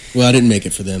or Yeah. Well, I didn't make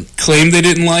it for them. claim they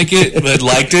didn't like it but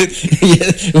liked it.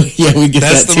 Yeah, we get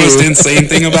That's that the too. most insane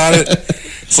thing about it.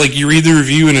 It's like you read the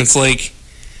review and it's like,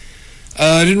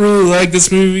 I didn't really like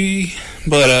this movie,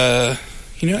 but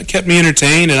it kept me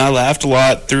entertained and I laughed a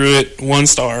lot through it. 1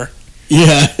 star.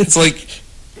 Yeah. It's like,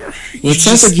 Well, it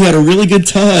sounds like you had a really good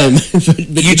time.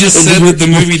 but you just said that the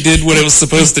movie did what it was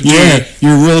supposed to do. Yeah,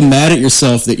 you're real mad at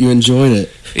yourself that you enjoyed it.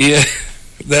 Yeah,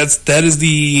 that is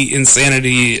the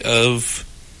insanity of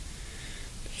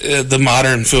the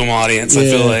modern film audience. I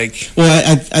feel like.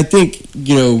 Well, I think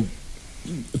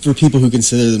for people who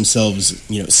consider themselves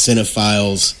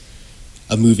cinephiles,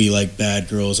 a movie like Bad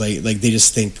Girls, like they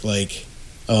just think like,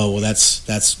 oh well,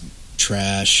 that's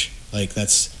trash. Like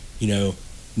that's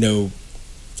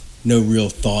no real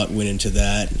thought went into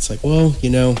that. It's like, well,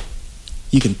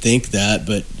 you can think that,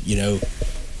 but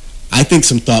I think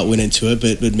some thought went into it,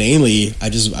 but mainly I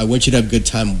want you to have a good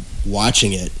time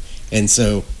watching it. And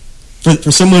so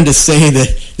for someone to say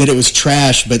that it was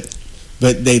trash, but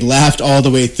they laughed all the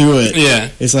way through it,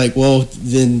 it's like, well,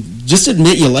 then just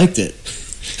admit you liked it.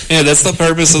 Yeah, that's the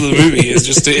purpose of the movie, is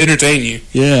just to entertain you.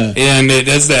 Yeah. And it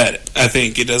does that. I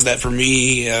think it does that for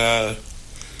me.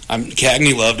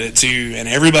 Cagney loved it too, and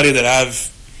everybody that I've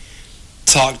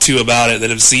talked to about it that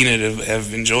have seen it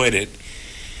have enjoyed it.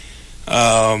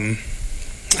 I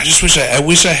just wish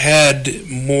I had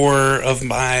more of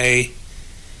my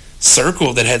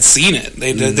circle that had seen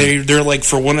it. They're like,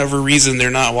 for whatever reason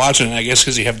they're not watching it. I guess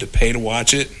because you have to pay to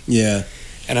watch it. Yeah.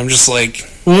 And I'm just like,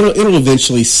 well, it'll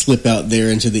eventually slip out there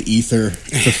into the ether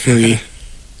for free. I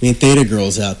mean, Theta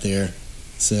Girl's out there,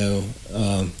 so.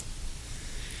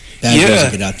 Bad Girls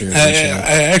will get out there eventually.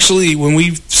 I actually, when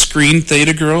we screened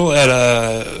Theta Girl at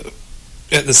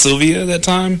the Sylvia that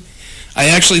time, I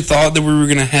actually thought that we were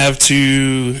going to have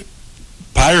to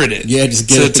pirate it. Yeah, just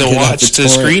get to watch to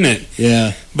screen it.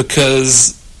 Yeah,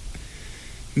 because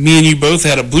me and you both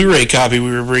had a Blu-ray copy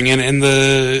we were bringing, and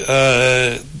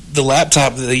the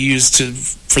laptop that they used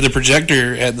for the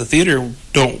projector at the theater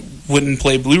wouldn't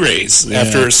play Blu-rays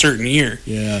after a certain year.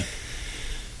 Yeah.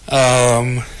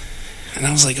 And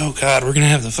I was like, oh, God, we're going to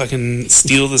have to fucking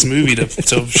steal this movie to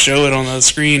show it on the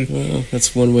screen. Well,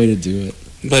 that's one way to do it.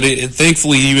 But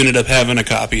thankfully, you ended up having a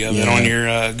copy of it on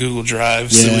your Google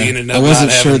Drive, so we ended up I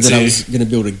wasn't sure that to. I was going to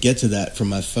be able to get to that from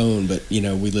my phone, but, we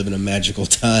live in a magical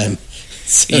time.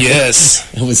 So yes.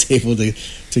 I was able to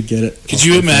get it. Could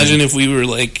you imagine if we were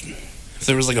like, if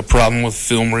there was like a problem with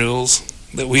film reels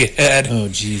that we had? Oh,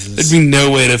 Jesus. There'd be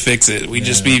no way to fix it. We'd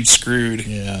just be screwed.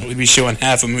 Yeah. We'd be showing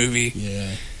half a movie.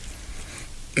 Yeah.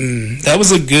 That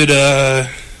was a good.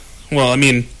 Well, I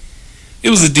mean, it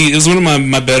was one of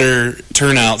my better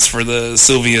turnouts for the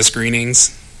Sylvia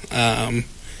screenings. That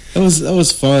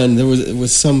was fun. There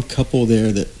was some couple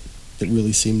there that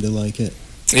really seemed to like it.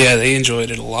 Yeah, they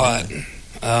enjoyed it a lot.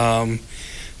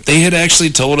 They had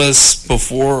actually told us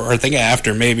before, or I think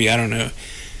after, maybe, I don't know,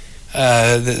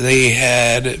 that they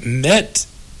had met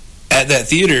at that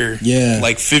theater,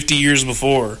 like 50 years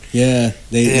before. Yeah,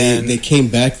 they came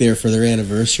back there for their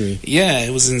anniversary. Yeah,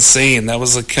 it was insane. That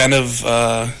was a kind of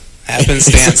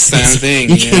happenstance kind of thing.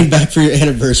 You came back for your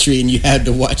anniversary and you had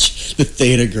to watch the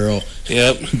Theta Girl.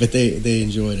 Yep. But they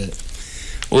enjoyed it.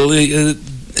 Well,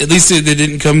 at least they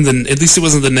didn't come. At least it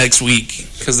wasn't the next week,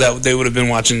 because they would have been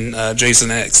watching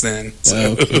Jason X then.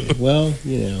 So. Okay. Well,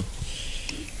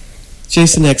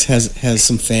 Jason X has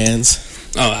some fans.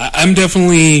 Oh, I'm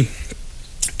definitely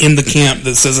in the camp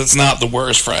that says it's not the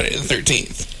worst Friday the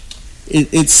 13th.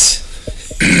 It's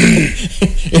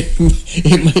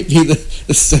it might be the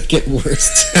second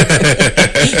worst,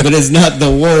 but it's not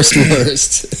the worst.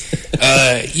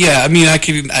 Yeah, I mean,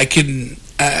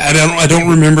 I don't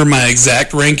remember my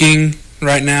exact ranking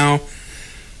right now,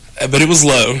 but it was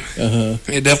low. Uh-huh.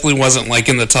 It definitely wasn't like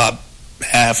in the top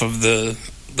half of the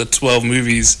 12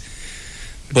 movies,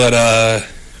 but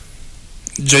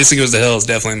Jason Goes to Hell is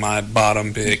definitely my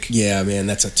bottom pick. Yeah, man,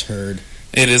 that's a turd.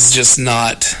 It is just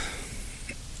not.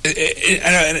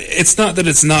 It's not that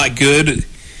it's not good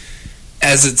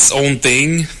as its own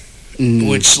thing,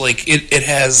 which like it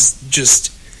has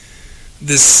just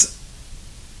this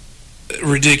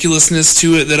ridiculousness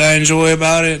to it that I enjoy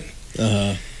about it.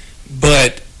 Uh-huh.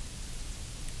 But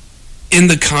in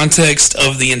the context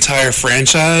of the entire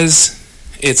franchise,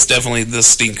 it's definitely the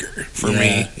stinker for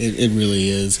me. It really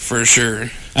is. For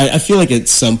sure. I feel like at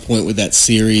some point with that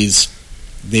series,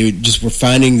 they just were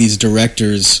finding these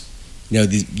directors,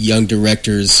 these young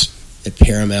directors at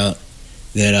Paramount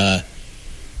that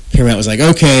Paramount was like,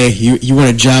 okay, you want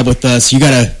a job with us, you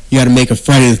gotta make a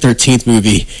Friday the 13th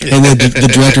movie. And then the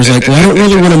director's like, well, I don't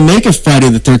really want to make a Friday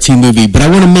the 13th movie, but I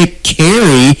want to make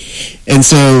Carrie, and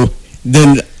so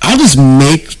then I'll just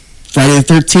make Friday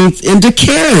the 13th into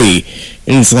Carrie.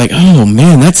 And it's like, oh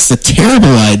man, that's a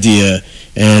terrible idea.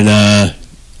 And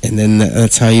then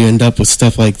that's how you end up with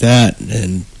stuff like that.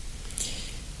 And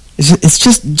it's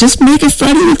just make a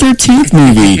Friday the 13th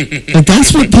movie. Like,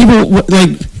 that's what people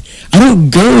like. I don't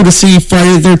go to see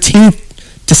Friday the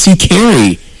 13th to see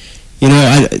Carrie.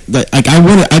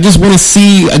 I just want to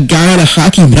see a guy in a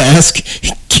hockey mask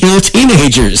kill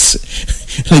teenagers.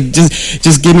 Like,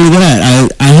 just give me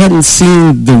that. I hadn't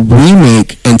seen the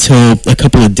remake until a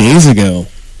couple of days ago,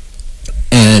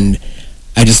 and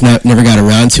I just never got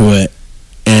around to it.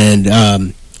 And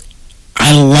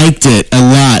I liked it a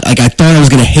lot. Like, I thought I was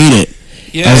gonna hate it.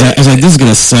 Yeah, I was like, this is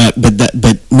gonna suck.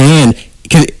 But man,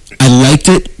 I liked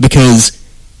it because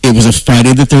it was a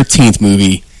Friday the 13th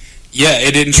movie. Yeah,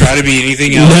 it didn't try to be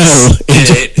anything else. No,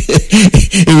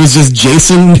 it was just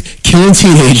Jason killing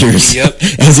teenagers. Yep,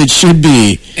 as it should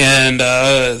be. And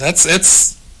that's.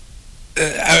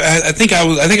 I think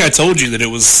I told you that it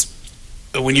was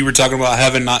when you were talking about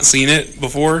having not seen it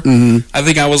before. Mm-hmm. I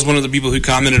think I was one of the people who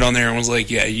commented on there and was like,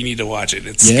 "Yeah, you need to watch it.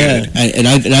 It's good."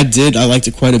 I did. I liked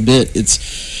it quite a bit.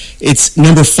 It's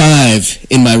number 5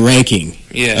 in my ranking.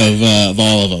 Yeah. Of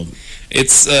all of them.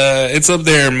 It's up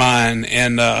there in mine,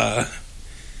 and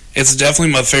it's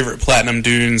definitely my favorite Platinum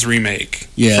Dunes remake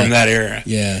from that era.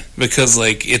 Yeah, because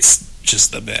like it's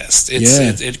just the best.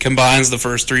 It combines the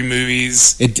first 3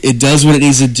 movies. It does what it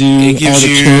needs to do. All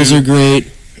the kills are great.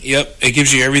 Yep, it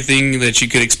gives you everything that you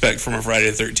could expect from a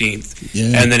Friday the 13th,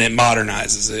 and then it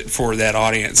modernizes it for that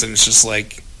audience, and it's just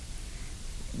like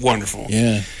wonderful.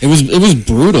 Yeah, it was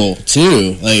brutal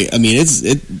too. Like, I mean,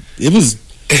 it was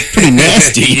pretty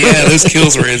nasty. Yeah, those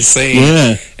kills were insane.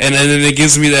 Yeah, and then it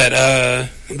gives me that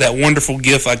wonderful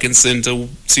gif I can send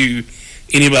to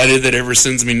anybody that ever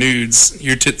sends me nudes.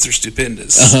 Your tits are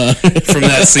stupendous from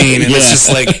that scene, and it's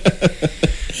just like,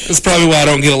 that's probably why I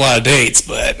don't get a lot of dates,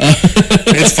 but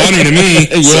it's funny to me.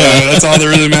 So that's all that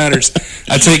really matters.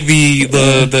 I take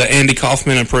the Andy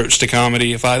Kaufman approach to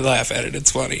comedy. If I laugh at it,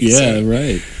 it's funny. Yeah, so,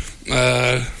 right.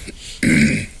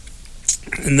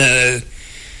 And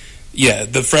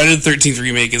the Friday the 13th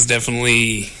remake is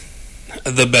definitely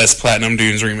the best Platinum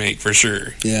Dunes remake for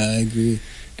sure. Yeah, I agree.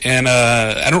 And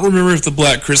I don't remember if the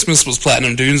Black Christmas was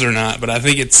Platinum Dunes or not, but I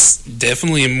think it's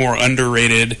definitely a more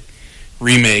underrated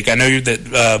remake. I know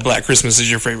that Black Christmas is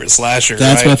your favorite slasher.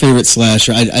 That's right? my favorite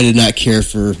slasher. I did not care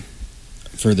for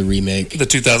the remake. The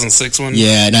 2006 one?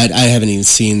 Yeah, and I haven't even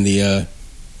seen the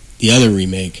other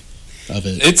remake of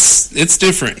it. It's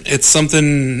different. It's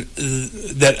something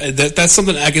that's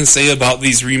something I can say about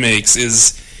these remakes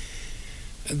is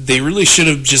they really should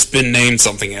have just been named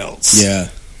something else. Yeah.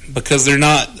 Because they're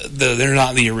not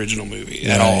the original movie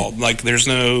at all. Like, there's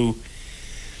no.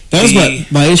 That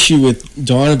was my issue with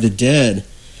Dawn of the Dead,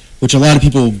 which a lot of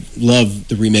people love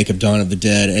the remake of Dawn of the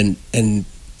Dead, and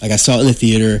like, I saw it in the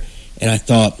theater, and I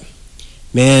thought,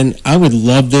 man, I would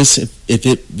love this if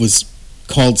it was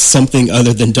called something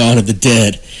other than Dawn of the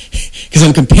Dead, because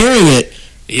I'm comparing it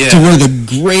to one of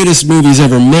the greatest movies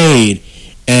ever made,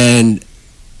 and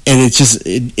it just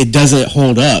it doesn't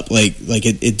hold up. Like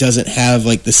it doesn't have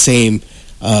like the same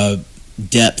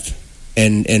depth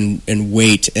and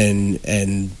weight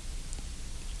and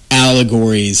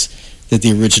allegories that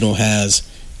the original has.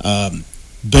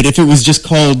 But if it was just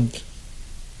called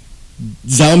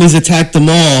Zombies Attack the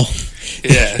Mall,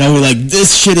 I would like,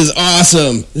 this shit is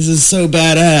awesome. This is so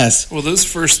badass. Well, those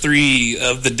first 3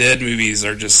 of the Dead movies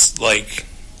are just like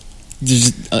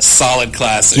solid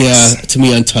classics. Yeah, to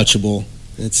me, untouchable.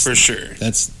 It's for sure.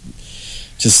 That's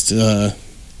just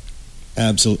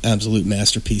absolute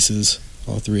masterpieces.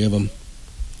 All 3 of them.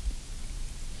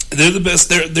 They're the best.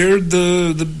 They're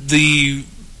the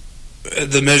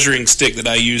measuring stick that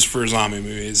I use for zombie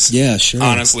movies. Yeah, sure.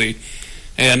 Honestly,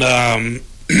 and at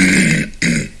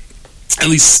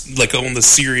least like on the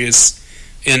serious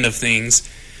end of things,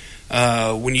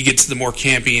 when you get to the more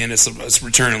campy end, it's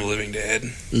Return of the Living Dead.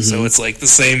 Mm-hmm. So it's like the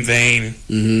same vein.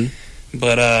 Mm-hmm.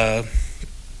 But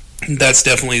that's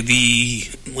definitely the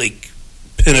like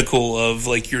pinnacle of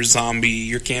like your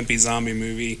campy zombie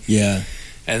movie. Yeah.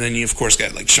 And then you, of course,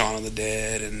 got like Shaun of the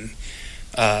Dead, and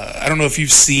I don't know if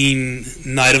you've seen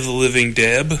Night of the Living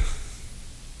Dead.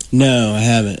 No, I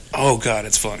haven't. Oh God,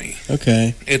 it's funny.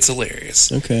 Okay, it's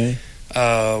hilarious. Okay,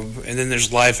 and then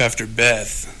there's Life After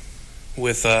Beth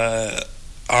with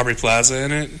Aubrey Plaza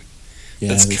in it. Yeah,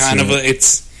 That's kind of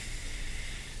it's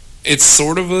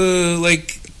sort of a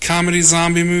like comedy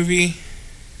zombie movie.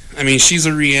 I mean, she's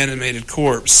a reanimated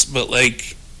corpse, but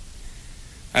like,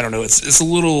 I don't know. It's a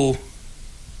little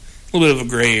bit of a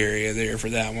gray area there for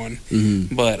that one.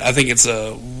 Mm-hmm. But I think it's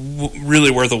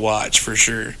really worth a watch for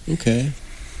sure. Okay.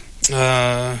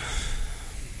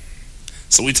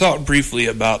 So we talked briefly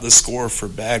about the score for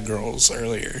Bad Girls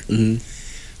earlier. Mm-hmm.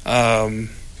 And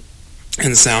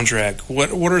the soundtrack.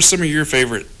 What are some of your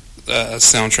favorite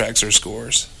soundtracks or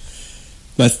scores?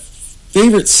 My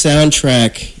favorite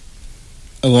soundtrack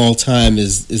of all time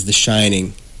is The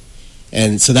Shining.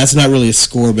 And so that's not really a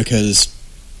score because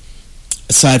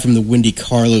aside from the Wendy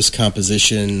Carlos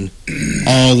composition,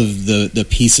 all of the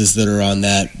pieces that are on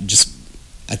that just,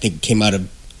 I think, came out of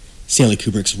Stanley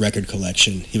Kubrick's record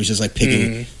collection. He was just like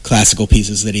picking classical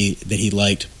pieces that he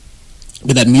liked.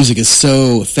 But that music is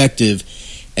so effective,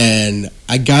 and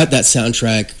I got that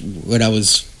soundtrack when I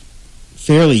was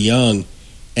fairly young,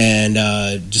 and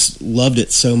just loved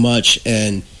it so much,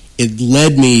 and it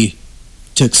led me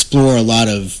to explore a lot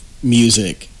of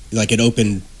music. Like, it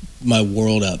opened my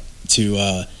world up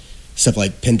to stuff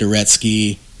like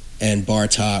Penderecki and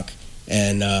Bartók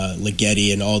and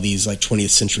Ligeti and all these like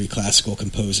 20th century classical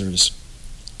composers.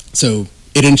 So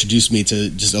it introduced me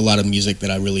to just a lot of music that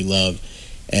I really love,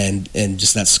 and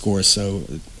just that score. So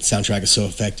soundtrack is so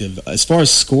effective. As far as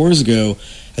scores go,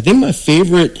 I think my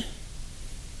favorite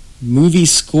movie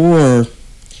score,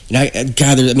 and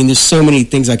there's so many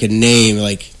things I could name,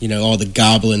 like, you know, all the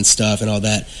Goblin stuff and all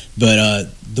that, but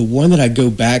the one that I go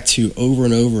back to over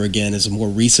and over again is a more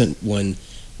recent one,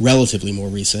 relatively more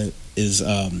recent, is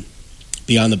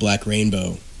Beyond the Black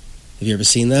Rainbow. Have you ever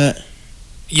seen that?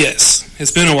 Yes,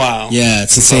 it's been a while. Yeah,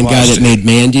 it's the same guy that made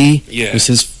Mandy. Yeah. It was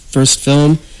his first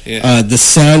film. Yeah. The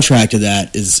soundtrack to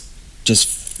that is just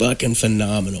fucking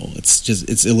phenomenal.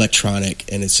 It's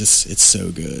electronic, and it's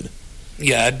so good.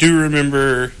 Yeah, I do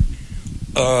remember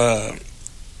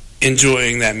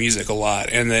enjoying that music a lot,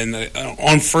 and then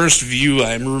on first view,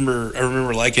 I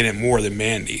remember liking it more than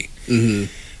Mandy.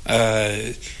 Mm-hmm.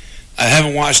 I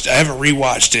haven't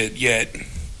rewatched it yet,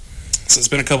 so it's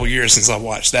been a couple years since I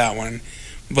watched that one.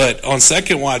 But on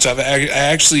second watch, I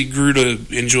actually grew to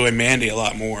enjoy Mandy a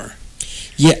lot more.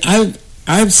 Yeah,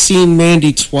 I've seen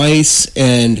Mandy twice,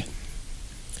 and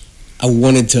I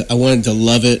wanted to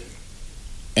love it,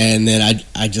 and then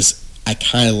I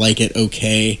kind of like it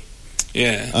okay.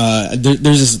 Yeah.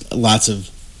 There's just lots of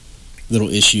little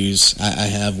issues I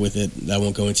have with it that I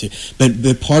won't go into.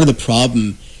 But part of the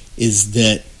problem is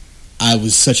that I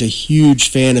was such a huge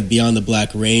fan of Beyond the Black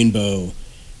Rainbow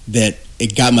that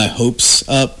it got my hopes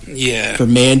up for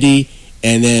Mandy,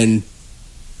 and then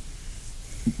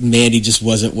Mandy just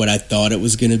wasn't what I thought it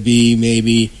was going to be,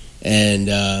 maybe, and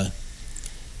I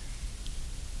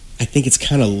think it's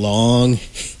kind of long. I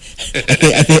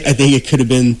think it could have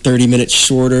been 30 minutes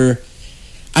shorter.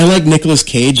 I like Nicolas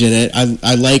Cage in it.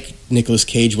 I like Nicolas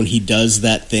Cage when he does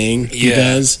that thing he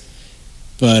does,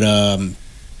 but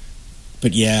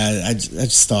yeah, I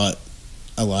just thought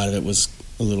a lot of it was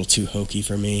a little too hokey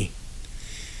for me.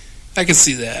 I can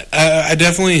see that. I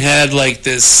definitely had like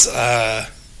this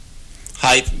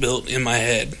hype built in my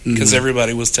head because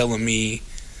everybody was telling me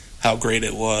how great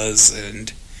it was, and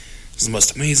it was the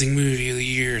most amazing movie of the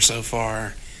year so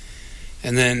far.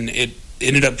 And then it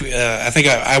ended up, I think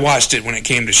I watched it when it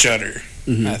came to Shudder,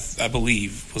 I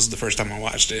believe was the first time I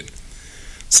watched it.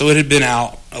 So it had been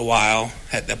out a while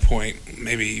at that point,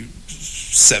 maybe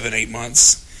 7-8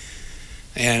 months.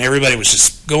 And everybody was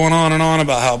just going on and on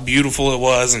about how beautiful it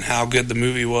was and how good the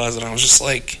movie was. And I was just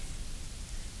like,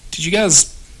 did you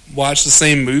guys watch the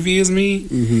same movie as me?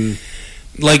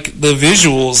 Mm-hmm. Like, the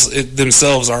visuals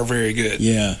themselves are very good.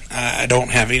 Yeah. I don't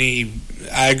have any...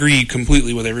 I agree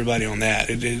completely with everybody on that.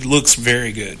 It looks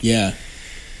very good. Yeah.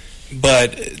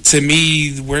 But to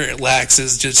me, where it lacks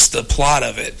is just the plot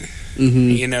of it. Mm-hmm.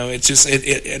 You know, it's just...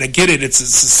 and I get it, it's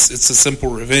a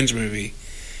simple revenge movie.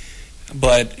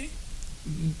 But...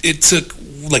 it took,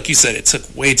 like you said, it took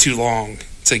way too long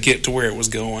to get to where it was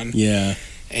going. Yeah.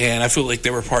 And I feel like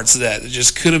there were parts of that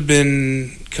just could have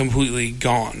been completely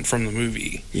gone from the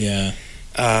movie. Yeah.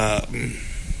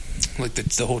 Like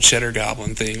the whole Cheddar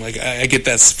Goblin thing. Like, I get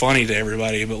that's funny to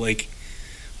everybody, but, like,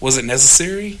 was it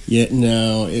necessary? Yeah,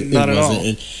 no, it Not at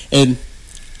wasn't. all. And,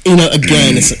 you know,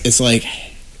 again, it's like,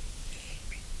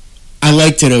 I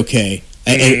liked it okay.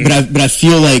 But I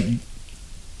feel like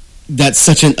that's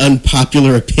such an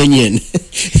unpopular opinion.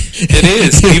 It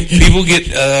is. People get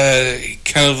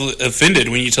kind of offended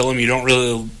when you tell them you don't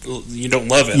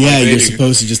love it. Yeah, like you're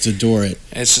supposed to just adore it.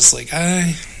 And it's just like,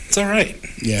 it's all right.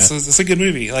 Yeah, it's a good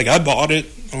movie. Like, I bought it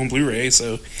on Blu-ray,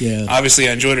 so Yeah. obviously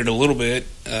I enjoyed it a little bit.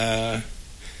 I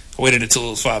waited until it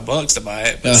was $5 to buy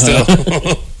it, but still.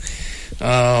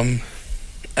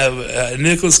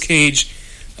 Nicolas Cage.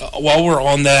 While we're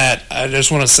on that, I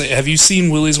just want to say, have you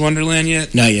seen Willy's Wonderland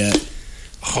yet? Not yet.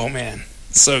 Oh man,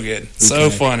 so good,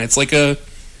 so fun. It's like it's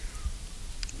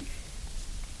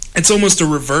almost a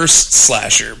reverse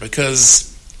slasher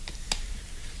because,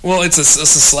 well, it's a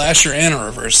slasher and a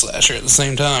reverse slasher at the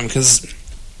same time because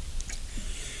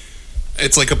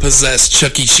it's like a possessed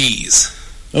Chuck E. Cheese.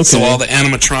 Okay. So all the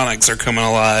animatronics are coming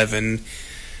alive and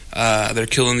they're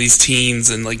killing these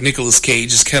teens, and like Nicolas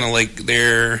Cage is kind of like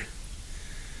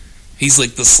he's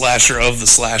like the slasher of the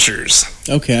slashers.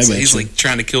 Okay, I so got he's you. like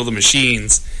trying to kill the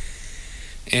machines,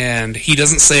 and he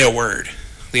doesn't say a word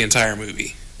the entire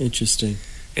movie. Interesting.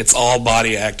 It's all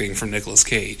body acting from Nicolas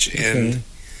Cage, and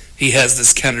he has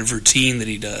this kind of routine that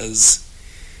he does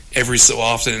every so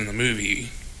often in the movie,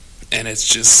 and it's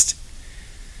just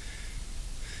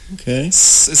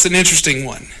it's an interesting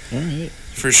one. All right.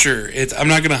 For sure. I'm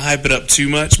not going to hype it up too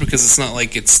much because it's not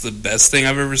like it's the best thing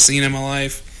I've ever seen in my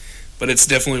life, but it's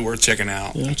definitely worth checking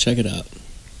out. Yeah, I'll check it out.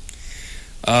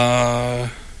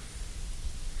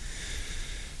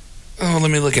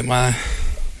 Let me look at my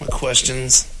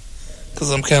questions because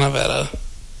I'm kind of at a...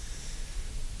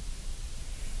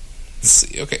 Let's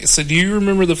see. Okay, so do you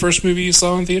remember the first movie you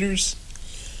saw in theaters?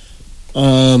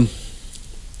 Kind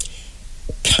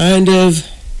of.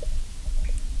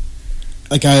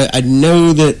 Like, I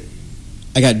know that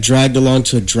I got dragged along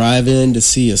to a drive-in to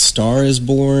see A Star Is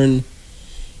Born,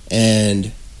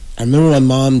 and I remember my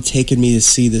mom taking me to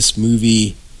see this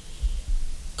movie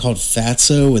called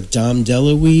Fatso with Dom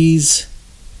DeLuise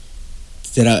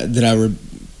that I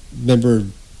remember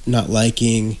not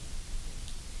liking.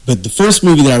 But the first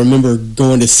movie that I remember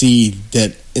going to see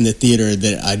that in the theater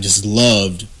that I just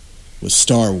loved was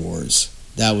Star Wars.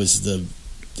 That was the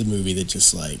movie that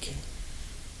just, like,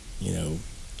 you know,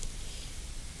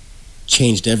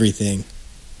 changed everything.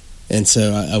 And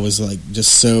so I was like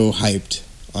just so hyped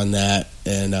on that,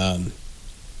 and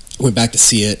went back to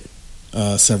see it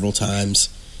several times.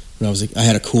 When I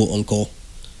had a cool uncle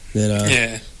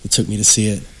that took me to see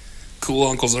it. Cool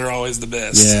uncles are always the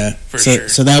best. Yeah, for sure.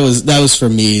 So that was for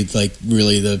me, like,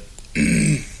 really the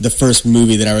first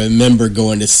movie that I remember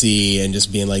going to see and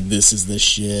just being like, this is the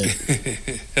shit.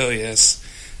 Hell yes.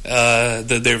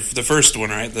 The first one,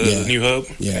 right? The New Hope.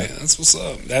 Yeah, that's what's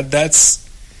up.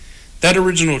 That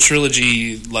original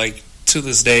trilogy, like, to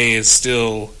this day, is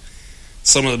still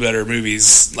some of the better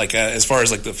movies. Like, as far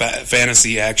as like the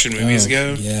fantasy action movies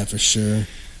go. Yeah, for sure.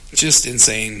 Just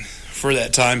insane for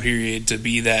that time period to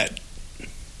be that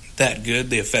good.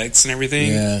 The effects and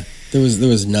everything. Yeah, there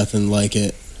was nothing like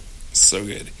it. So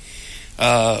good.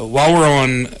 While we're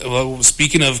on,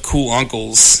 speaking of cool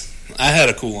uncles. I had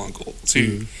a cool uncle,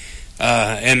 too.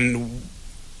 And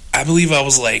I believe I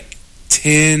was, like,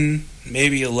 10,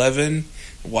 maybe 11,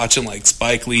 watching, like,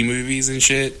 Spike Lee movies and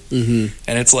shit. Mm-hmm.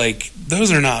 And it's like,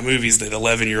 those are not movies that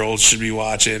 11-year-olds should be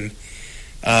watching.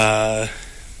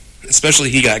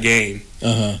 Especially He Got Game.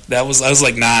 Uh-huh. I was,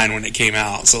 like, 9 when it came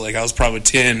out. So, like, I was probably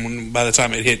 10 by the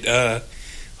time it hit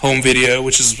home video,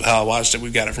 which is how I watched it.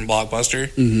 We got it from Blockbuster.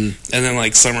 Mm-hmm. And then,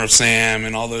 like, Summer of Sam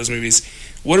and all those movies.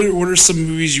 What are some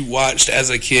movies you watched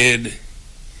as a kid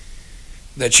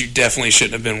that you definitely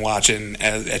shouldn't have been watching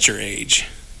at your age?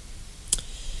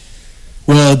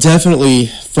 Well, definitely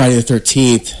Friday the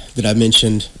 13th that I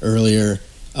mentioned earlier.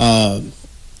 A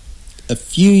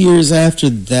few years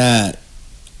after that,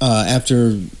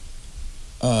 after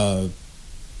like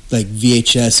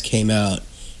VHS came out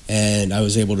and I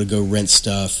was able to go rent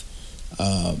stuff,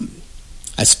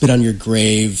 I Spit on Your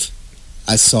Grave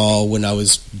I saw when I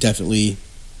was definitely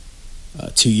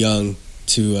too young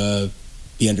to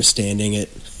be understanding it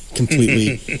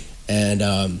completely. And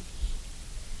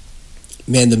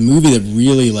man, the movie that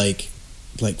really like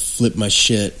flipped my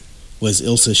shit was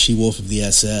Ilsa, She-Wolf of the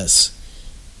SS.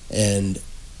 And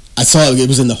I saw it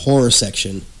was in the horror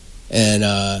section, and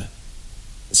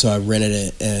so I rented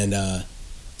it, and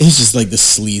it's just like the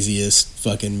sleaziest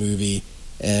fucking movie.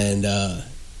 And I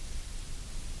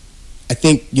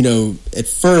think, you know, at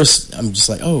first I'm just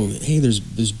like, oh, hey,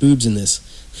 there's boobs in this,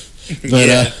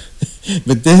 but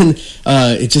but then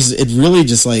it really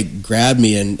just like grabbed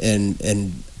me,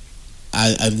 and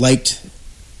I liked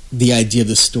the idea of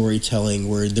the storytelling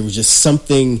where there was just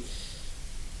something,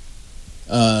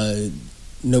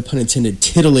 no pun intended,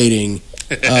 titillating,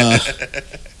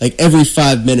 like every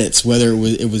 5 minutes, whether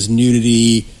it was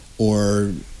nudity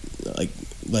or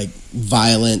like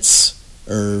violence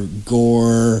or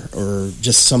gore or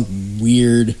just some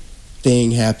weird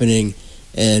thing happening.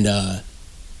 And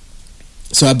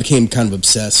so I became kind of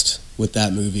obsessed with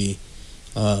that movie.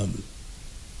 I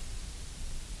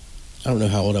don't know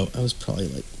how old I was, probably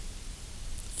like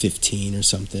 15 or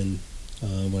something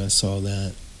when I saw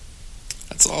that.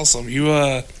 That's awesome.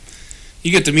 You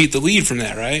get to meet the lead from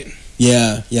that, right?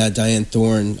 Yeah, Diane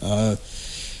Thorne. I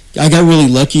got really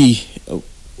lucky.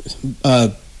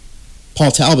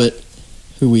 Paul Talbot,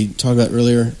 who we talked about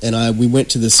earlier, and we went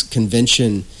to this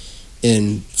convention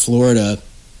in Florida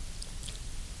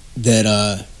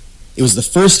that it was the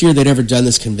first year they'd ever done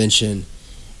this convention,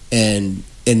 and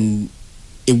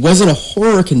it wasn't a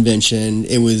horror convention.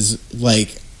 It was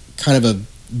like kind of a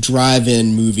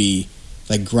drive-in movie,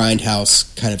 like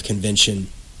Grindhouse kind of convention.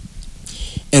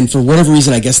 And for whatever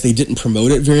reason, I guess they didn't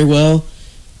promote it very well.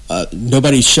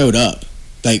 Nobody showed up.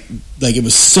 Like it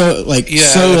was so like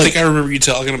I think I remember you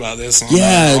talking about this.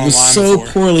 It was so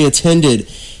poorly attended.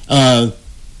 But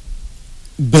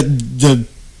the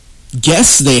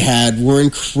guests they had were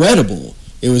incredible.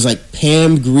 It was like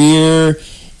Pam Grier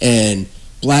and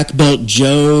Black Belt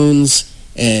Jones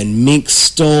and Mink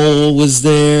Stoll was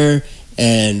there,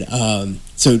 and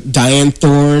so Diane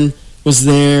Thorne was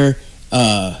there.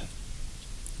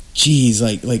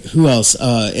 Like who else?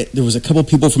 There was a couple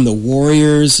people from the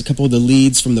Warriors. A couple of the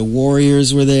leads from the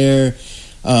Warriors were there.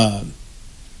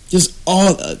 Just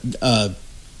all.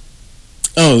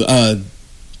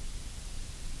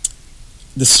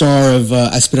 The star of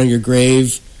I Spit on Your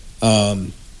Grave,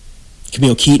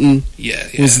 Camille Keaton. Yeah.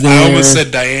 Was there. I almost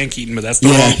said Diane Keaton, but that's the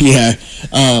wrong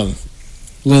Keaton.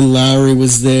 Lynn Lowry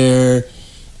was there.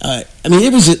 I mean,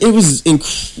 it was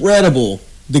incredible,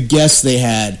 the guests they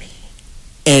had.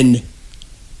 And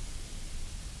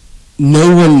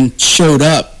no one showed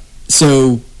up.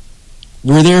 So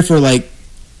we're there for like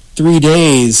 3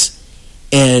 days,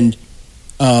 and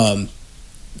the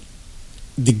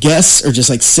guests are just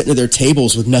like sitting at their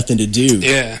tables with nothing to do.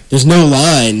 Yeah. There's no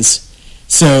lines.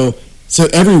 So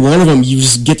every one of them, you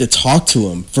just get to talk to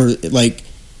them for like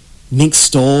Mink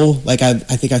Stoll. Like I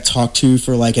think I talked to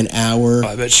for like an hour. Oh,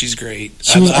 I bet she's great.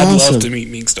 I'd love to meet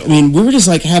Mink Stoll. I mean, we were just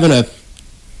like having a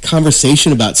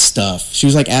conversation about stuff. She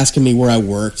was like asking me where I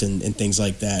worked and things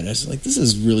like that. I was like, this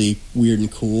is really weird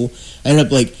and cool. I ended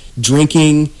up like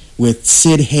drinking with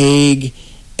Sid Haig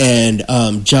and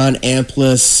John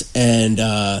Amplis and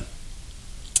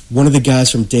one of the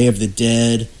guys from Day of the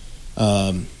Dead.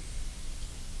 I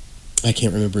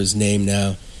can't remember his name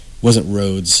now. It wasn't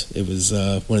Rhodes. It was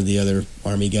one of the other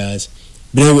Army guys.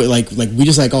 But anyway, like we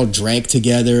just like all drank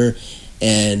together,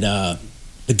 and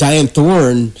the Diane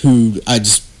Thorne, who I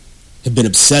just have been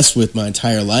obsessed with my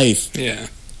entire life,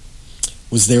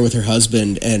 was there with her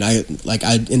husband, and I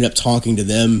ended up talking to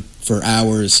them for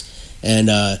hours,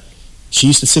 and she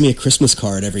used to send me a Christmas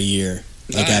card every year,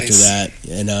 like after that,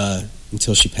 and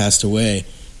until she passed away.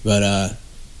 But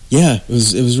it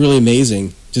was really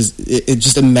amazing.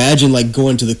 Just imagine like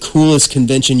going to the coolest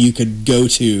convention you could go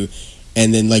to,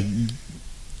 and then like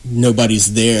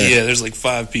nobody's there. Yeah, there's like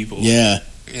 5 people. Yeah.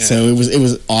 So it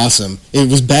was awesome.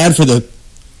 It was bad for the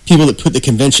people that put the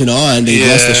convention on. They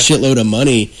lost a shitload of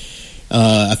money.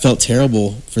 I felt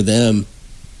terrible for them,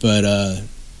 but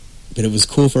it was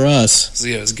cool for us. So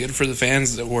it was good for the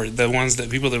fans that were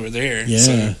people that were there. Yeah.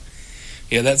 So,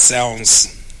 that sounds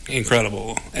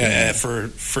incredible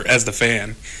for as the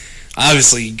fan.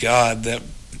 Obviously, God, that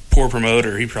poor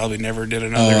promoter, he probably never did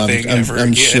another thing ever again.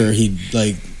 I'm sure he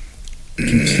like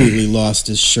completely lost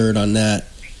his shirt on that,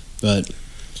 but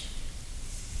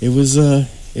it was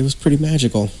pretty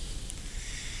magical.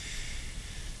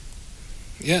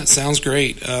 Yeah, it sounds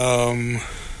great. I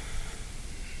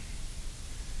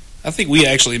think we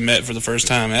actually met for the first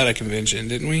time at a convention,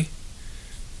 didn't we?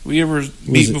 We ever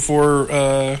meet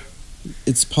before?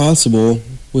 It's possible.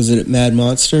 Was it at Mad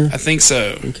Monster? I think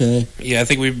so. Okay. Yeah, I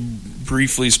think we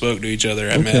briefly spoke to each other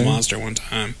at Mad Monster one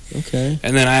time. Okay.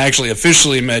 And then I actually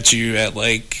officially met you at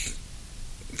I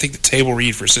think the table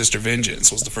read for Sister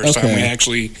Vengeance was the first time we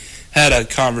actually had a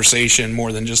conversation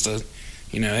more than just a,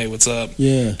 hey, what's up?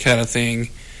 Yeah. Kind of thing,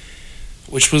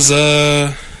 which was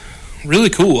really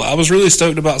cool. I was really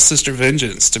stoked about Sister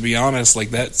Vengeance, to be honest. Like,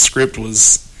 that script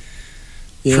was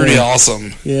pretty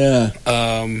awesome. Yeah.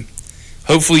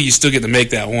 Hopefully you still get to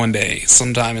make that one day,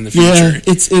 sometime in the future. Yeah,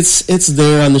 it's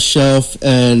there on the shelf,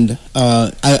 and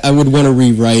I would want to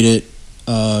rewrite it.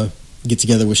 Get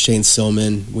together with Shane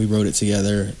Silman. We wrote it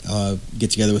together.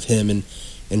 Get together with him and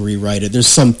rewrite it. There's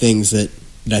some things that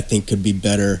I think could be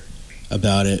better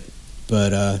about it, but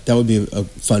that would be a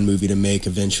fun movie to make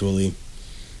eventually.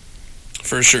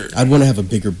 For sure. I'd want to have a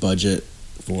bigger budget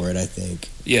for it, I think.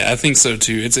 Yeah, I think so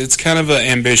too. It's kind of an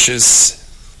ambitious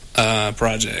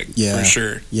project, for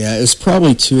sure. Yeah, it was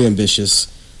probably too ambitious.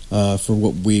 for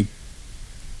what we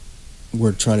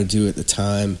were trying to do at the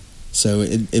time. So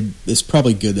it's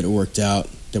probably good that it worked out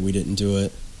that we didn't do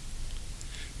it.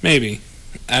 Maybe.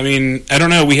 I mean, I don't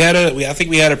know. I think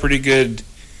we had a pretty good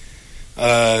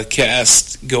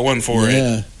cast going for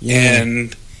it. Yeah.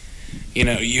 And you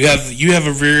know, you have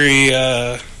a very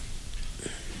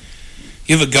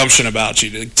you have a gumption about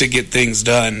you to get things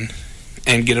done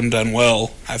and get them done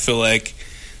well. I feel like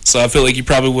you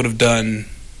probably would have done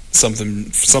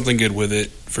something good with it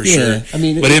for sure. I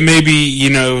mean, but it may be, you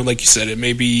know, like you said, it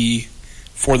may be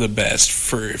for the best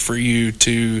for you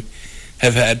to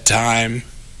have had time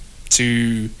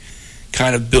to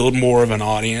kind of build more of an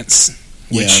audience,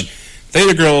 which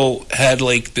Theta Girl had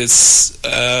like this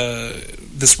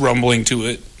rumbling to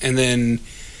it, and then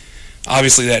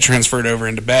obviously that transferred over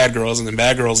into Bad Girls, and then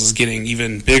Bad Girls is getting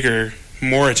even bigger,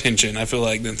 more attention, I feel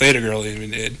like, than Theta Girl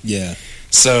even did. Yeah.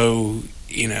 So,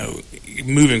 you know,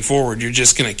 moving forward, you're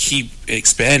just going to keep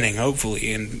expanding,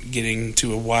 hopefully, and getting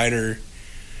to a wider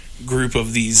group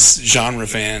of these genre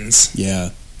fans.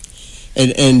 Yeah.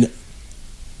 And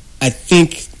I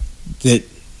think that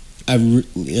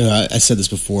I said this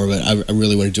before, but I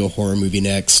really want to do a horror movie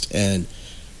next, and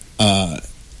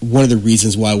one of the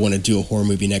reasons why I want to do a horror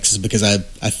movie next is because I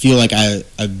feel like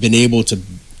I've been able to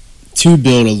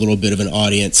build a little bit of an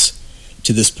audience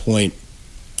to this point,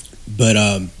 but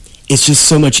it's just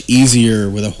so much easier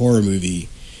with a horror movie.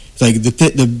 It's like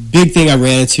the big thing I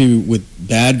ran into with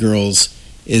Bad Girls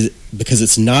is because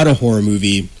it's not a horror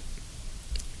movie,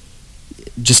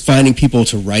 just finding people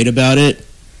to write about it.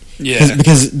 Yeah.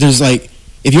 Because there's like,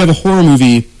 if you have a horror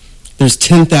movie, there's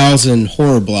 10,000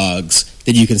 horror blogs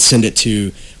that you can send it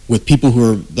to with people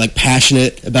who are like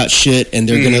passionate about shit, and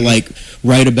they're gonna like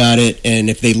write about it, and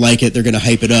if they like it, they're gonna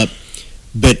hype it up.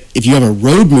 But if you have a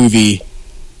road movie,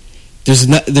 there's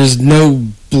no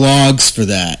blogs for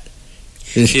that.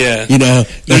 Yeah, you know,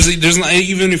 there's not,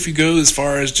 even if you go as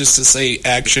far as just to say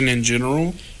action in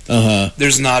general,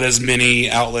 there's not as many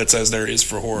outlets as there is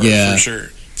for horror, for sure.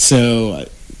 So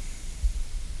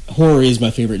horror is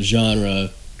my favorite genre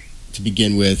to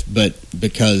begin with, but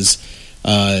because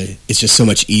it's just so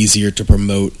much easier to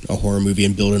promote a horror movie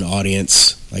and build an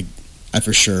audience. Like, I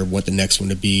for sure want the next one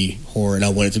to be horror, and I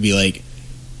want it to be like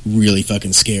really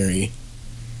fucking scary.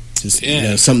 Just you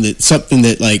know, something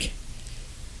that like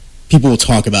people will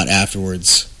talk about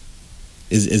afterwards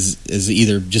is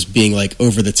either just being like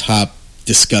over the top,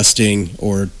 disgusting,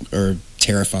 or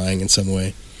terrifying in some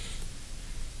way.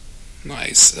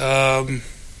 Nice.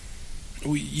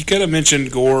 You kind of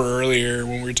mentioned gore earlier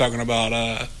when we were talking about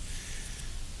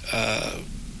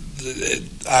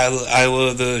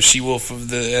Isla, the she-wolf of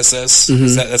the SS.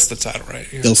 Mm-hmm. That's the title,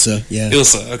 right? Yeah. Ilsa, yeah.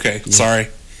 Ilsa, okay. Yeah. Sorry.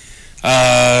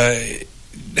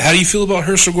 How do you feel about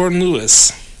Herschel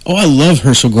Gordon-Lewis? Oh, I love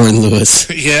Herschel Gordon-Lewis.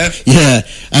 Yeah? Yeah.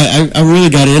 I really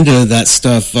got into that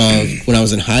stuff when I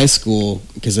was in high school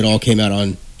because it all came out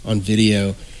on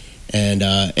video. And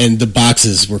the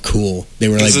boxes were cool. They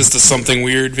were Is this the Something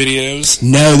Weird videos?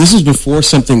 No, this was before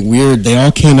Something Weird. They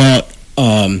all came out,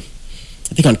 I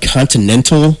think, on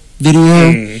Continental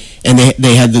Video, and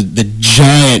they had the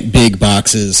giant big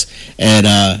boxes, and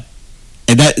that,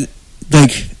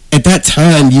 like, at that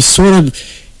time, you sort of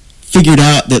figured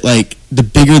out that like the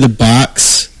bigger the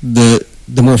box, the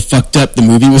more fucked up the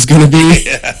movie was going to be.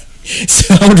 Yeah.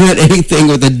 So I would rent anything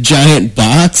with a giant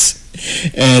box,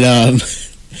 and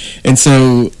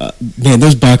so, man,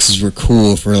 those boxes were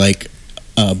cool for like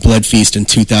Blood Feast and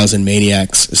 2000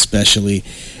 Maniacs, especially.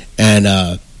 And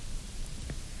I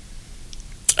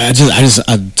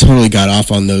totally got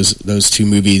off on those two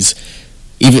movies,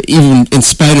 even in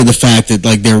spite of the fact that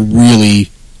like they're really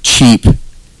cheap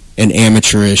and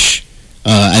amateurish.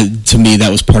 To me,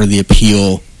 that was part of the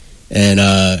appeal. And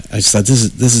I just thought this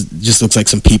just looks like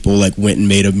some people like went and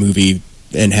made a movie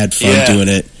and had fun doing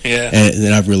it. Yeah.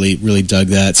 And I've really, really dug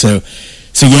that. So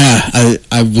yeah,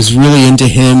 I was really into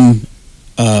him,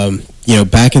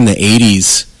 back in the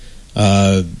 80s.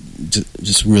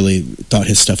 Just really thought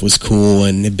his stuff was cool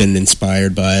and have been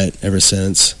inspired by it ever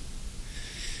since.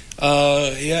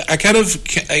 I kind of,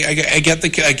 I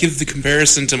give the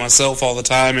comparison to myself all the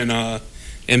time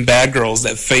in Bad Girls.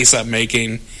 That face I'm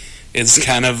making is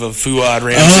kind of a Fuad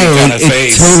Ramsey kind of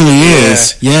face. It totally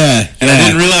is. Yeah. And I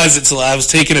didn't realize it till I was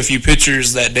taking a few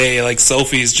pictures that day, like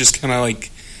selfies, just kind of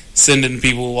like sending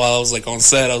people while I was like on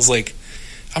set. I was like,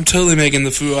 I'm totally making the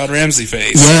Fuad Ramsey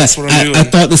face. Yeah, that's what I'm doing. I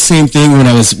thought the same thing when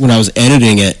I was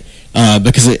editing it,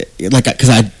 because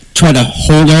I tried to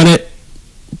hold on it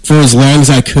for as long as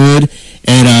I could,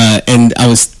 and I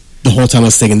was the whole time I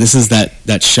was thinking, this is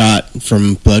that shot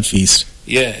from Blood Feast.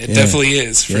 Yeah, it definitely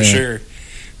is for sure.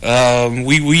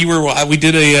 We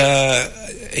did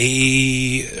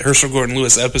a Herschel Gordon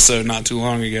Lewis episode not too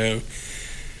long ago,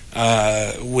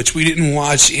 which we didn't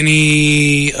watch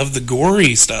any of the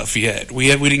gory stuff yet. We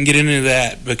didn't get into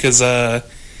that because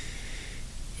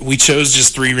we chose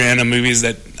just 3 random movies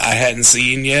that I hadn't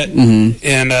seen yet, and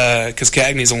because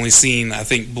Cagney's only seen, I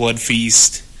think, Blood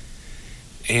Feast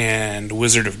and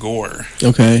Wizard of Gore.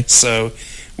 Okay. So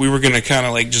we were gonna kind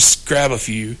of like just grab a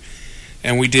few,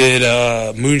 and we did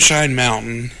Moonshine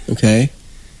Mountain. Okay.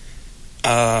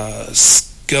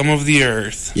 Scum of the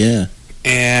Earth. Yeah.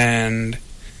 And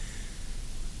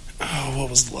what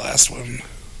was the last one?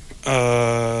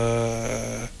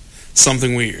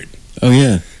 Something Weird. Oh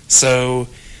yeah. So,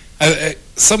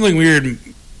 Something Weird.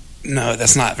 No,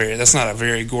 that's not a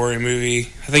very gory movie.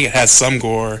 I think it has some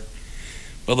gore,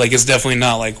 but like it's definitely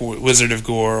not like Wizard of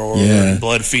Gore or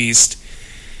Blood Feast.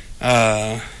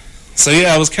 So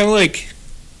yeah, I was kind of like,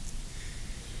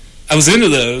 I was into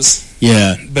those.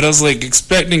 Yeah. But I was like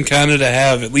expecting kind of to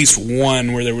have at least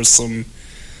one where there was some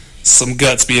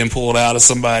guts being pulled out of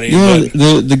somebody. Yeah,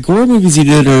 but the gore movies he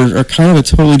did are kind of a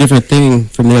totally different thing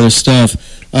from the other stuff.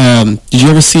 Did you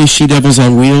ever see She Devils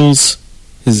on Wheels?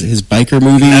 His biker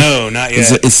movie? No, not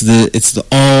yet. It's the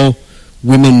all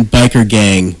women biker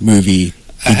gang movie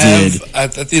he did.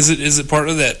 Is it part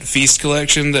of that Feast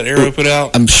collection that Arrow put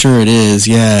out? I'm sure it is.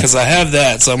 Yeah, because I have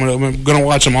that, so I'm gonna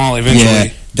watch them all eventually.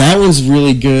 Yeah, that one's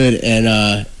really good,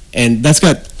 and that's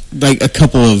got like a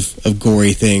couple of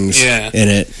gory things in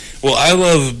it. Well, I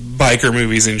love biker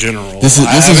movies in general.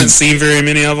 I haven't seen very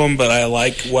many of them, but I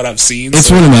like what I've seen.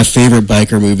 It's one of my favorite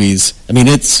biker movies. I mean,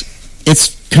 it's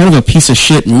kind of a piece of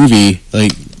shit movie,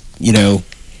 like, you know,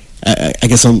 I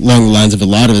guess along the lines of a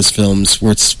lot of his films,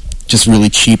 where it's just really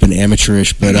cheap and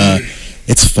amateurish, but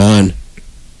it's fun.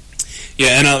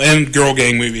 Yeah, and girl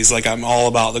gang movies, like I'm all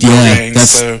about the girl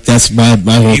gangs. That's my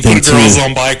whole thing too. You put girls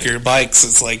on bikes,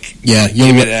 it's like you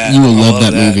will love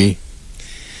that movie.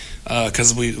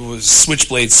 Because we was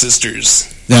Switchblade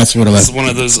Sisters. That's one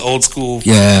of those old school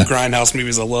grindhouse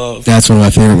movies I love. That's one of my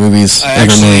favorite movies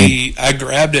ever made. I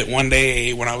grabbed it one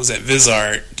day when I was at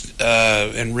Vizart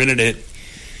and rented it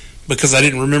because I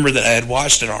didn't remember that I had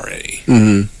watched it already.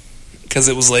 Because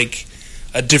it was like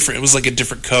a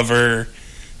different cover,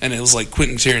 and it was like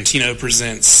Quentin Tarantino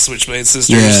presents Switchblade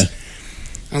Sisters. Yeah.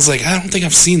 I was like, I don't think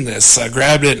I've seen this. So I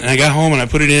grabbed it and I got home and I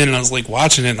put it in and I was like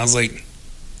watching it and I was like,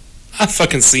 I've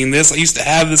fucking seen this. I used to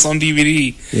have this on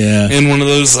DVD in one of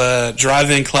those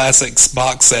drive-in classics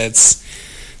box sets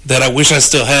that I wish I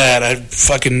still had. I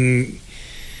fucking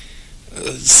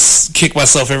kick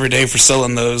myself every day for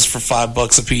selling those for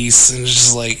 $5 a piece, and it's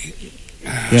just like,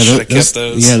 should have kept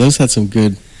those. Yeah, those had some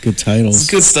good titles.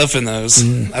 There's good stuff in those.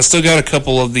 I still got a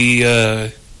couple of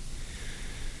the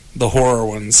horror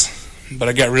ones, but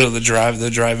I got rid of the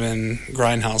drive-in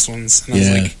grindhouse ones, and I was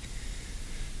like,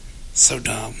 so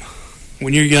dumb.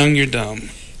 When you're young, you're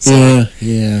dumb. So,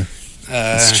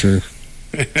 that's true.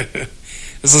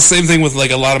 It's the same thing with like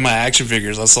a lot of my action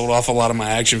figures. I sold off a lot of my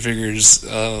action figures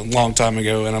a long time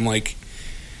ago, and I'm like,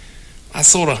 I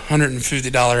sold a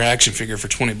 $150 action figure for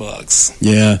 $20.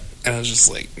 Yeah, and I was just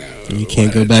like, no, you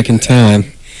can't go back in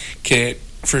time. Can't,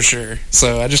 for sure.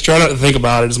 So I just try not to think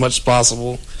about it as much as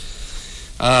possible.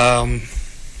 But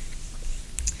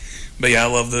yeah, I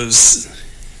love those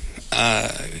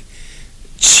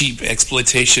cheap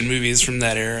exploitation movies from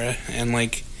that era, and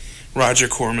like Roger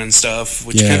Corman stuff,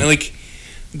 which kind of like,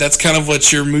 that's kind of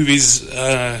what your movies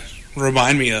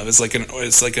remind me of. It's like an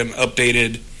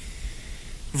updated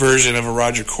version of a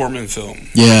Roger Corman film.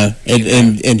 Yeah,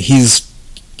 and he's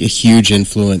a huge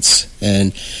influence,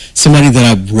 and somebody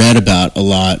that I read about a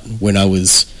lot when I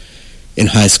was in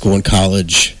high school and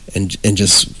college, and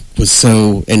just was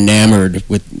so enamored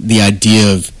with the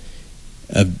idea of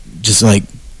just like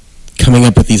coming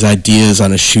up with these ideas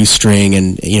on a shoestring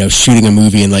and, you know, shooting a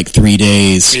movie in like 3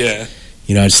 days. Yeah.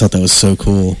 You know, I just thought that was so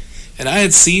cool. And I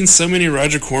had seen so many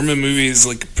Roger Corman movies,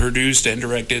 like, produced and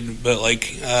directed, but,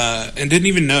 like, and didn't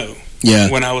even know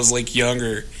when I was, like,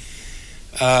 younger.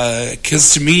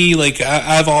 Because to me, like,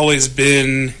 I've always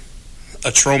been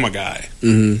a trauma guy.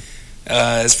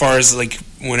 As far as, like,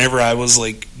 whenever I was,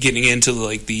 like, getting into,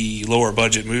 like, the lower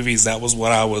budget movies, that was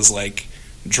what I was, like,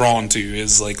 drawn to,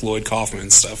 is like Lloyd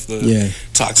Kaufman stuff, the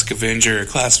Toxic Avenger,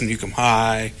 Class of Newcomb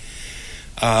High,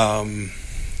 and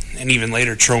even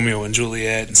later Romeo and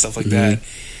Juliet and stuff like that.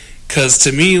 Because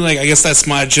to me, like, I guess that's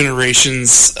my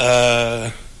generation's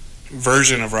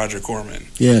version of Roger Corman.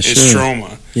 It's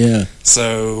Troma. Yeah.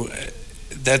 So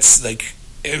that's like,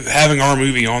 having our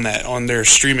movie on their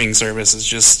streaming service is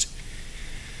just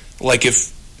like,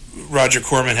 if Roger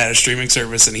Corman had a streaming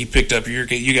service and he picked up your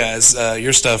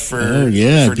stuff for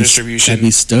distribution. I'd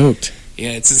be stoked.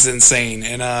 Yeah, it's insane,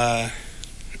 and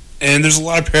there's a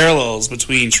lot of parallels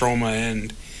between Troma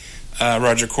and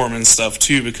Roger Corman's stuff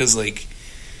too, because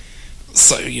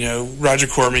Roger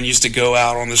Corman used to go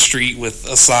out on the street with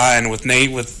a sign with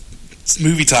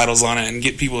movie titles on it and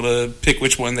get people to pick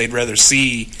which one they'd rather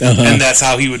see, and that's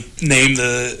how he would name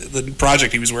the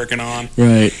project he was working on.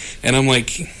 Right. And I'm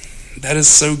like, that is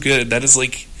so good. That is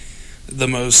like the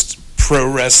most pro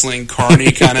wrestling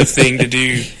carny kind of thing to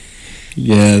do.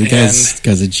 Yeah, the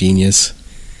guy's a genius.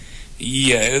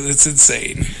 Yeah, it's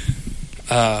insane.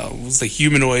 It was the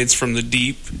Humanoids from the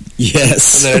Deep.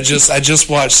 Yes. That I just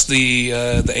watched the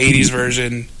 80s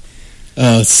version.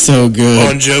 Oh, so good.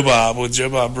 On Joe Bob with Joe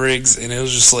Bob Briggs, and it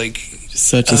was just like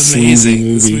such amazing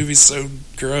movie. This movie's so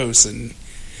gross and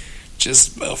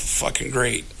just fucking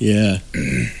great. Yeah.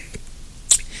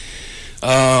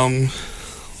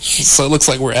 So it looks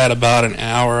like we're at about an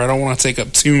hour. I don't want to take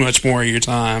up too much more of your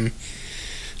time.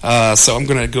 So I'm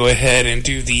going to go ahead and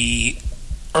do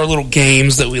our little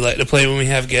games that we like to play when we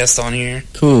have guests on here.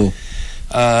 Cool.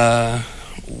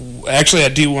 Actually, I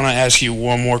do want to ask you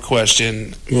one more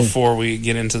question before we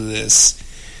get into this.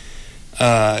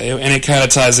 And it kind of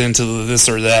ties into the this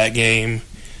or that game.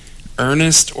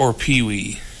 Ernest or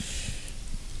Pee-wee?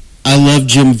 I love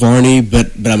Jim Varney,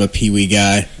 but I'm a Pee-wee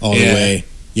guy all the way.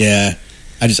 Yeah.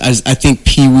 I think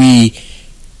Pee-wee,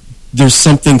 there's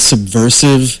something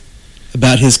subversive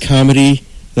about his comedy.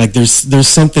 Like there's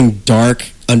something dark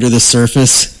under the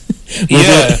surface.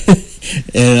 Yeah.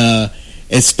 And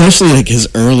especially like his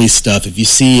early stuff. If you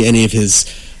see any of his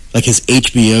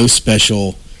HBO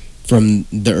special from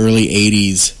the early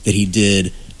 80s that he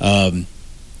did,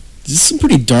 there's some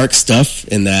pretty dark stuff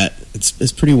in that.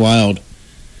 It's pretty wild.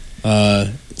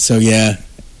 So yeah,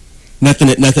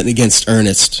 nothing against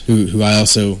Ernest, who I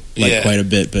also like quite a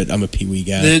bit, but I'm a Pee-wee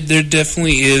guy. There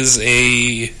definitely is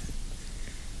a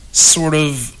sort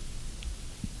of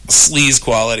sleaze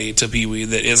quality to Pee-wee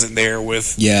that isn't there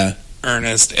with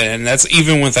Ernest, and that's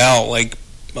even without like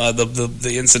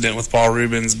the incident with Paul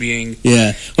Rubens being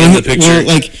in the picture. Well,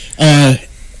 like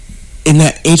in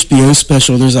that HBO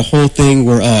special, there's a whole thing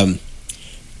where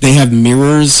they have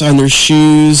mirrors on their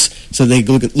shoes, so they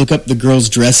look up the girls'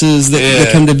 dresses that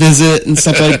come to visit and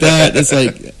stuff like that. It's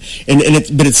like,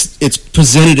 but it's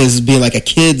presented as being like a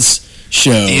kids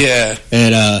show. Yeah,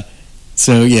 and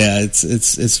so yeah,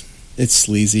 it's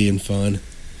sleazy and fun.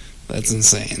 That's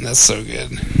insane. That's so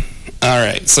good. All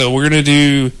right, so we're gonna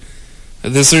do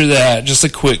this or that. Just a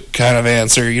quick kind of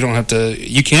answer. You don't have to.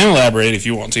 You can elaborate if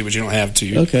you want to, but you don't have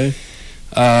to. Okay.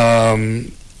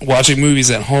 Watching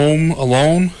movies at home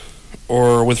alone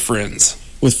or with friends?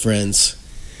 With friends.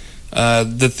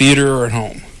 The theater or at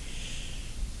home?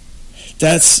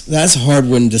 That's a hard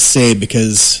one to say,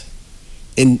 because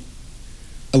in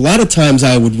a lot of times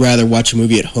I would rather watch a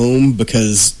movie at home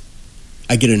because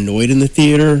I get annoyed in the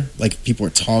theater, like people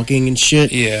are talking and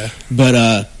shit. Yeah.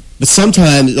 But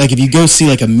sometimes, like if you go see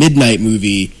like a midnight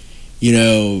movie, you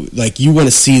know, like you want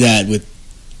to see that with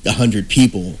 100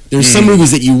 people. There's some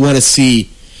movies that you want to see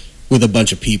with a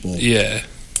bunch of people. Yeah.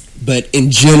 But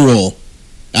in general,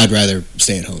 I'd rather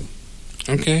stay at home.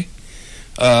 Okay.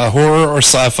 Horror or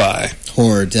sci-fi?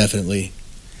 Horror, definitely.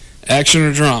 Action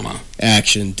or drama?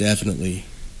 Action, definitely.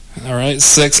 All right.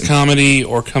 Sex comedy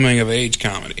or coming-of-age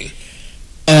comedy?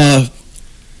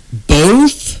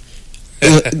 Both.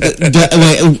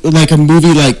 Like a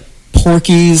movie like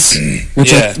Porky's,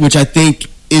 which I think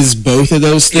is both of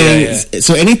those things. Yeah.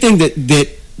 So anything that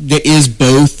is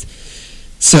both,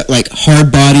 so like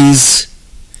Hard Bodies,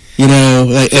 you know,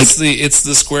 it's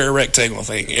the square rectangle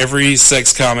thing. Every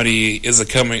sex comedy is a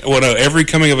every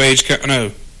coming of age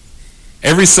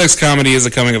every sex comedy is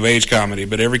a coming of age comedy,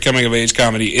 but every coming of age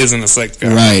comedy isn't a sex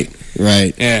comedy.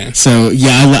 Right. Yeah. So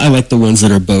yeah, I like the ones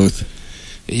that are both.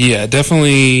 Yeah,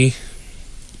 definitely.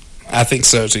 I think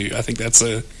so too. I think that's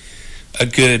a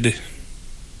good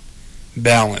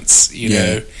balance, you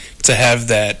know, to have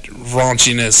that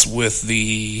raunchiness with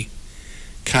the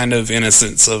kind of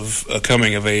innocence of a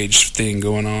coming of age thing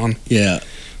going on. Yeah.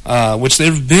 Which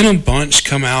there have been a bunch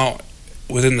come out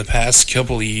within the past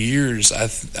couple of years,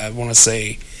 I want to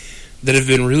say, that have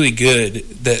been really good,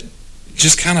 that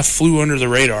just kind of flew under the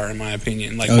radar, in my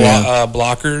opinion. Like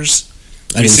Blockers.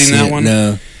 Have you seen that one?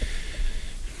 No.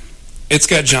 It's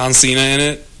got John Cena in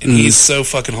it, and he's so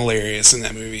fucking hilarious in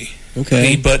that movie. Okay. And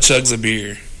he butt chugs a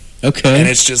beer. Okay. And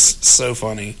it's just so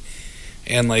funny.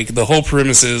 And like the whole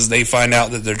premise is they find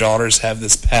out that their daughters have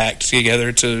this pact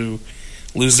together to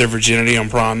lose their virginity on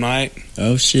prom night.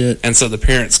 Oh shit. And so the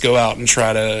parents go out and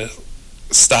try to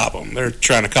stop them. They're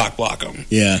trying to cock block them.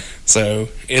 Yeah. So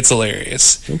it's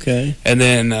hilarious. Okay. And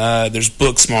then there's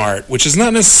Booksmart, which is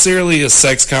not necessarily a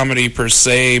sex comedy per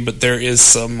se, but there is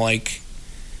some like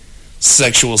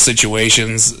sexual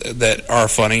situations that are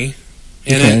funny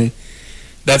in it.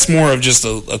 That's more of just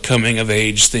a coming of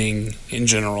age thing in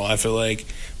general, I feel like,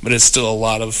 but it's still a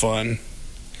lot of fun.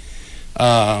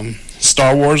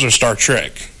 Star Wars or Star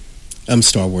Trek? I'm a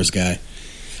Star Wars guy.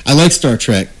 I like Star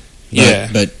Trek,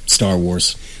 but Star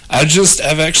Wars.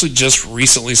 I've actually just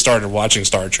recently started watching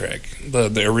Star Trek,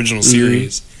 the original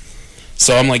series.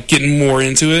 So I'm like getting more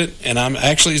into it, and I'm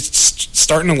actually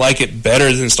starting to like it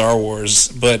better than Star Wars,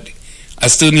 but I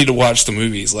still need to watch the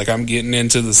movies. Like, I'm getting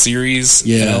into the series.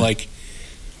 Yeah. You know, like,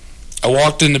 I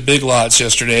walked into Big Lots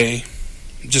yesterday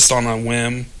just on a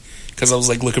whim because I was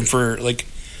like looking for, like,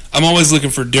 I'm always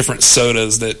looking for different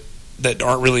sodas that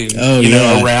aren't really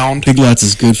around. Big Lots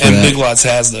is good for and that. Big Lots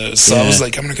has those. So I was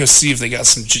like, I'm gonna go see if they got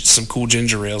some cool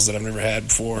ginger ales that I've never had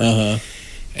before.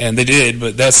 And they did,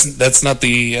 but that's not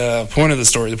the point of the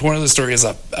story. The point of the story is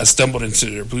I stumbled into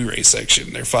their Blu-ray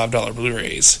section, their $5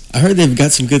 Blu-rays. I heard they've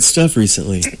got some good stuff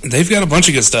recently. They've got a bunch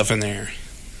of good stuff in there.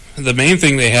 The main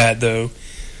thing they had, though,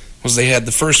 was they had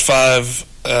the first 5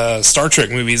 Star Trek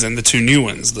movies and the 2 new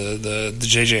ones, the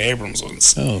J.J. Abrams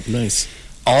ones. Oh, nice.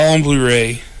 All on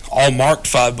Blu-ray, all marked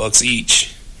 $5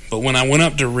 each. But when I went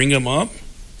up to ring them up,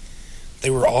 they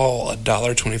were all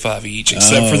 $1.25 each,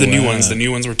 except for the new ones. The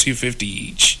new ones were $2.50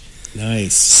 each.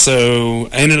 Nice. So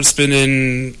I ended up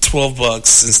spending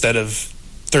 $12 instead of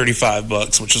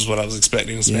 $35, which is what I was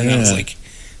expecting to spend. I was like,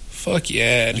 "Fuck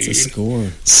yeah, dude!" That's a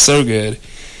score. So good.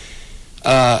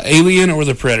 Alien or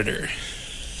The Predator?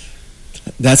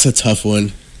 That's a tough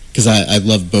one because I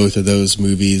love both of those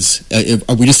movies.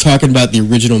 Are we just talking about the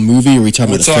original movie, or are we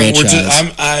talking about the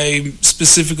franchise? I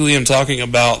specifically am talking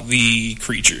about the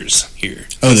creatures here.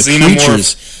 Oh, the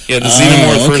creatures. Yeah, the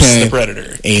Xenomorph versus the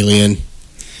Predator. Alien.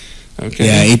 Okay.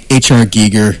 Yeah, H.R.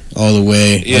 Giger all the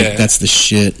way. Yeah. Like, that's the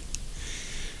shit.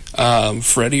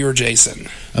 Freddy or Jason?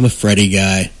 I'm a Freddy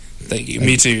guy. Thank you.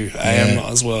 Me too. I am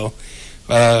as well.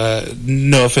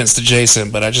 No offense to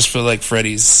Jason, but I just feel like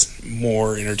Freddy's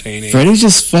more entertaining. Freddy's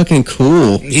just fucking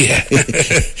cool. Yeah.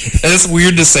 It's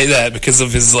weird to say that because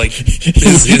of his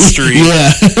history.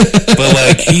 Yeah. But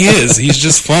like he is. He's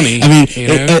just funny. I mean, you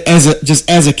know?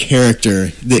 as a character,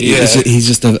 he's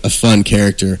just a fun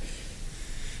character.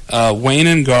 Wayne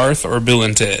and Garth or Bill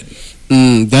and Ted?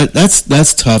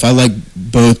 That's tough. I like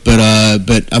both, but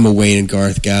I'm a Wayne and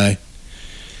Garth guy.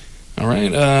 All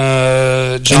right,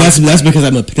 and that's because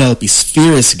I'm a Penelope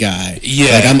Spheris guy.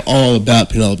 Yeah, like I'm all about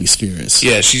Penelope Spheris.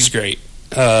 Yeah, she's great.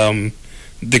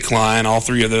 Decline, all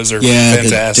 3 of those are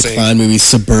fantastic. The Decline movies,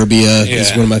 Suburbia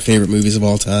is one of my favorite movies of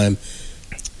all time.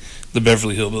 The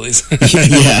Beverly Hillbillies.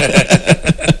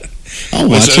 Yeah, I'll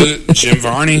watch it. Jim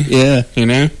Varney. Yeah, you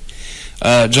know,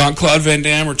 Jean-Claude Van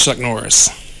Damme or Chuck Norris.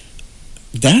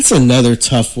 That's another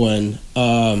tough one.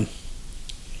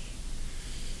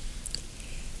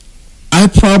 I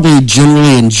probably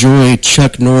generally enjoy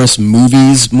Chuck Norris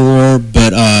movies more,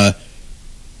 but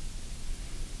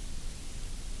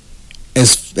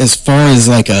as far as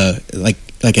like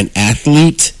an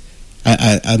athlete,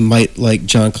 I might like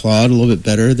Jean-Claude a little bit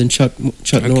better than Chuck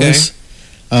Norris.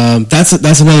 That's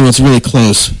another one that's really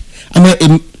close.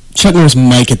 Chuck Norris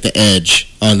might get the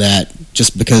edge on that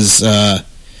just because the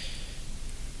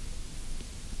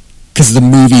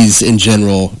movies in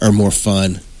general are more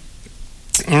fun.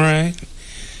 All right.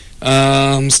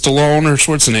 Stallone or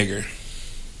Schwarzenegger?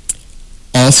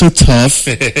 Also tough.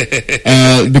 I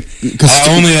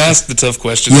only ask the tough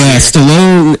questions. Yeah, here.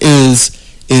 Stallone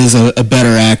is a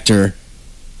better actor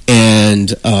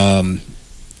and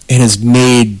has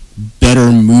made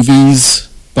better movies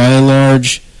by and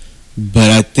large.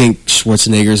 But I think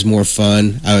Schwarzenegger is more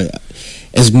fun.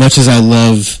 As much as I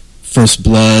love First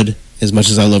Blood, as much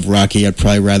as I love Rocky, I'd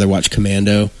probably rather watch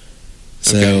Commando.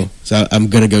 So I'm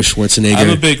going to go Schwarzenegger. I'm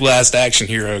a big Last Action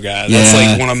Hero guy. That's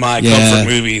like one of my comfort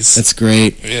movies. That's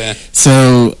great. Yeah.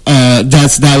 So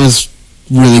that was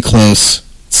really close.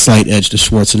 Slight edge to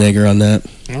Schwarzenegger on that.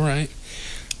 All right.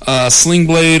 Sling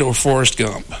Blade or Forrest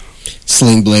Gump?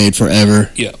 Sling Blade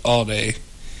forever. Yeah, all day.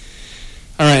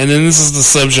 All right, and then this is the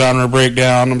subgenre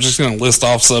breakdown. I'm just going to list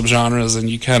off subgenres, and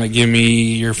you kind of give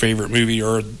me your favorite movie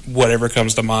or whatever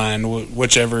comes to mind,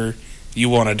 whichever you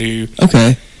want to do.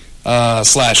 Okay.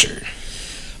 Slasher.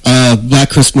 Black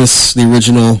Christmas, the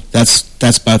original.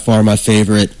 That's by far my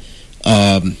favorite.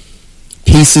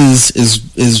 Pieces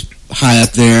is high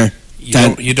up there.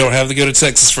 You don't have to go to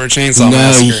Texas for a Chainsaw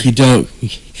Massacre. No, you don't.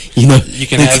 You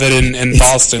can have it in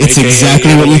Boston. It's AKA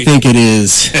exactly what you think it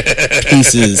is.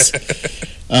 Pieces.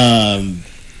 Yeah,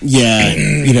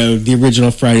 the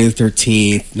original Friday the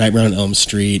 13th, Nightmare on Elm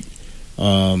Street,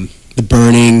 The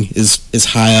Burning is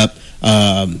high up.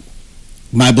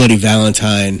 My Bloody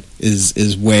Valentine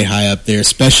is way high up there,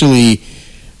 especially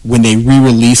when they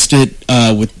re-released it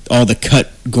with all the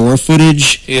cut gore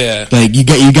footage. Yeah, like you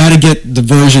got to get the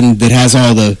version that has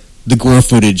all the gore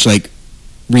footage like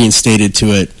reinstated to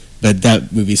it. But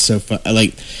that movie's so fun.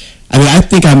 I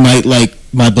think I might like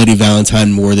My Bloody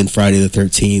Valentine more than Friday the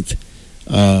 13th.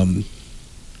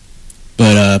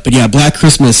 But yeah, Black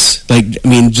Christmas.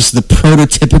 Just the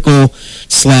prototypical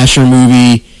slasher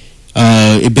movie.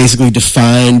 It basically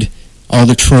defined all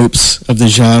the tropes of the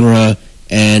genre,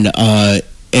 and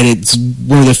it's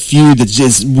one of the few that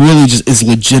just is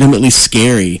legitimately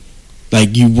scary.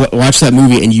 Like you watch that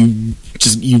movie and you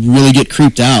really get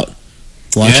creeped out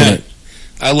watching it.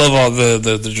 I love all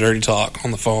the dirty talk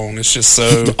on the phone. It's just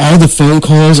so all the phone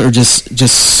calls are just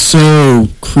so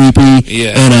creepy.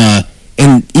 Yeah,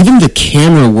 and even the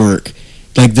camera work,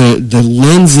 like the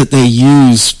lens that they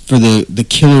use for the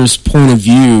killer's point of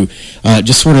view,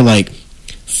 just sort of like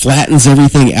flattens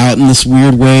everything out in this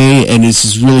weird way, and it's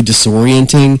just really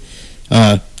disorienting.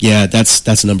 Yeah,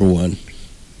 that's number one.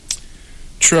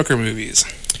 Trucker movies.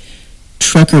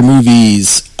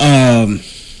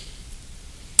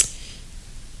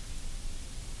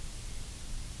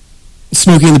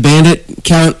 Smokey and the Bandit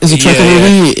count as a trucker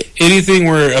movie? Anything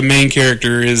where a main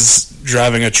character is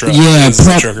driving a truck is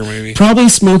a trucker movie. Probably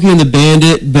Smokey and the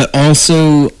Bandit, but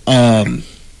also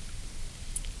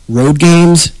Road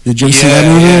Games. Did you see that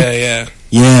movie?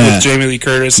 Yeah. With Jamie Lee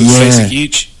Curtis and Stacey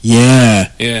Keach.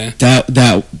 Yeah.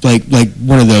 That like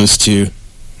one of those two.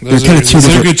 Those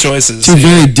are good choices. Two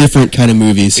very different kind of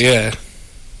movies. Yeah.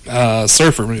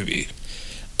 Surfer movie.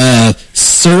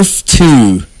 Surf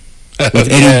 2.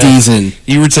 With Eddie Deason.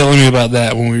 You were telling me about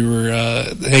that when we were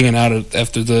hanging out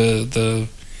after the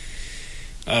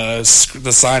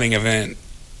signing event.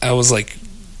 I was like,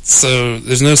 so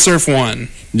there's no Surf 1.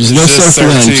 There's no Surf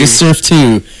 1, just Surf 2.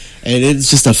 And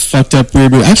it's just a fucked up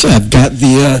weird movie. Actually, I've got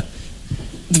the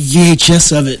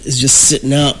VHS of it is just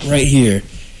sitting out right here.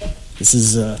 This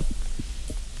is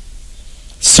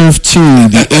Surf 2,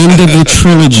 the end of the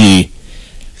trilogy.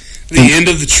 The end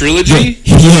of the trilogy?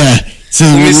 Yeah. So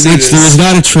there's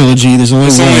not a trilogy. There's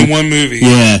only one movie.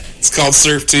 Yeah. It's called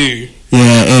Surf 2.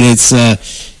 Yeah, and it's the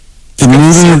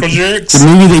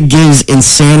movie that gives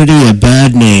insanity a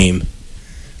bad name.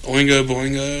 Boingo,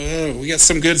 boingo. Oh, we got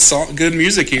some good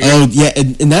music here. Oh, yeah,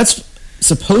 and that's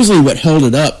supposedly what held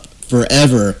it up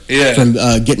forever from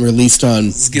getting released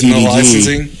on getting DVD. The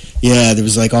licensing. Yeah, there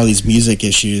was like all these music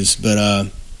issues, but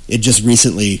it just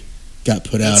recently got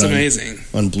put out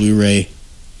on Blu-ray.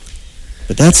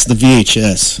 But that's the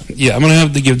VHS. Yeah, I'm going to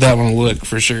have to give that one a look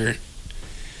for sure.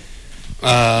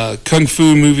 Kung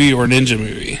Fu movie or ninja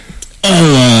movie?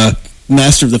 Oh,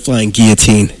 Master of the Flying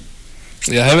Guillotine.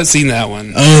 Yeah, I haven't seen that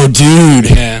one. Oh, dude.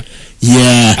 Yeah.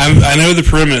 Yeah. I know the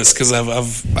premise because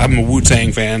I'm a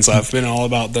Wu-Tang fan, so I've been all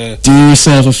about the... Do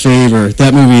yourself a favor.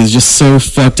 That movie is just so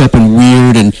fucked up and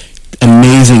weird and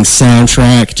amazing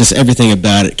soundtrack. Just everything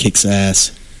about it kicks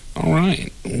ass. All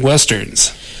right.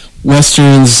 Westerns.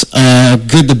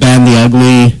 Good, the Bad, and the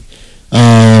Ugly.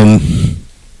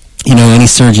 Any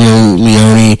Sergio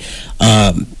Leone.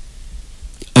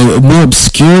 A more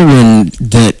obscure one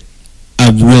that I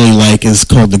really like is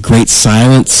called The Great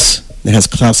Silence. It has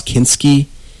Klaus Kinski.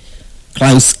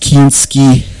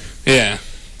 Yeah.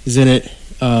 Is in it.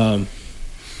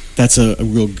 That's a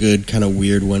real good, kind of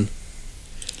weird one.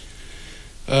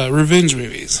 Revenge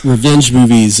movies. Revenge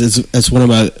movies is one of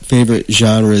my favorite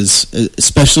genres.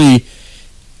 Especially,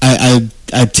 I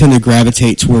tend to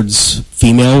gravitate towards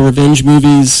female revenge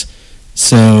movies.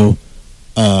 So,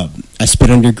 I Spit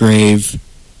Under Grave,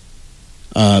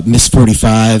 Miss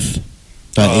 45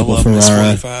 by Abel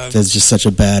Ferrara. That's just such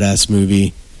a badass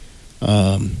movie.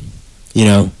 I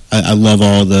love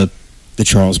all the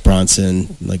Charles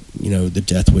Bronson, the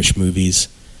Death Wish movies.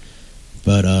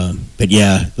 But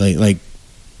yeah,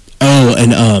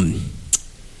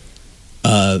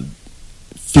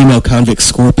 Female Convict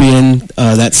Scorpion,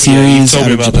 that series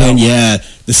out of Japan. Yeah,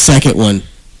 the second one,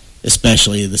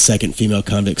 especially the second Female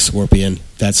Convict Scorpion.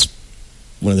 That's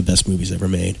one of the best movies ever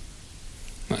made.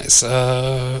 Nice.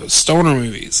 Stoner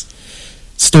movies.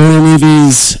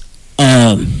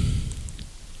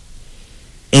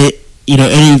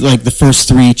 Any the first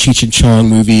three Cheech and Chong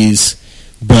movies,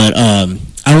 but I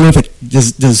don't know if it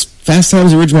does. Fast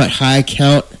Times at Ridgemont High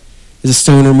count as a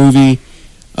stoner movie?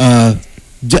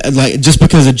 Just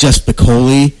because of Jeff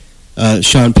Bickel,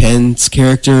 Sean Penn's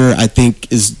character, I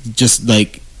think is just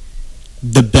the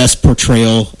best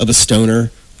portrayal of a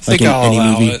stoner think I'll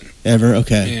allow it. Ever?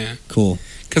 Okay. Yeah. Cool.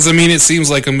 Because, I mean, it seems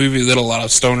like a movie that a lot of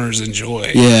stoners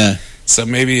enjoy. Yeah. So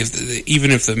maybe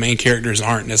even if the main characters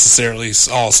aren't necessarily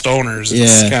all stoners,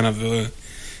 it's kind of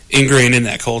ingrained in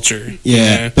that culture.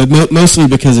 Yeah, but mostly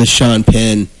because of Sean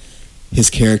Penn, his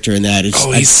character in that.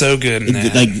 He's so good in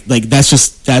that. Like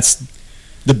that's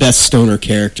the best stoner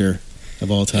character of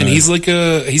all time. And he's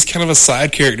kind of a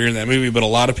side character in that movie, but a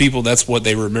lot of people, that's what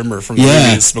they remember from the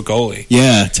movie is Bickel.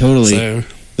 Yeah, totally. So,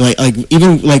 like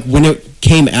even like when it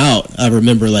came out, I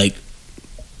remember like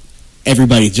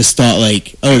everybody just thought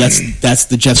like, oh, that's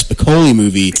the Jeff Spicoli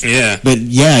movie. Yeah. But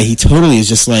yeah, he totally is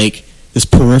just like this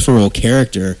peripheral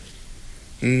character.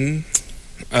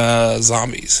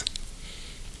 Zombies.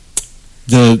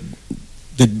 The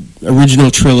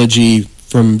original trilogy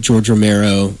from George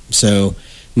Romero. So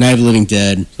Night of the Living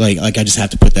Dead. Like I just have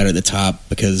to put that at the top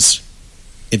because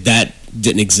if that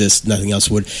didn't exist, nothing else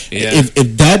would. Yeah.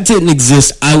 If that didn't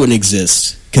exist, I wouldn't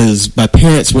exist. Because my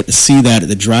parents went to see that at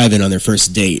the drive-in on their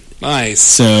first date. Nice.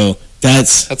 So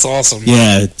that's awesome.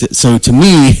 Yeah. So to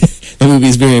me, that movie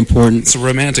is very important. It's a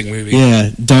romantic movie.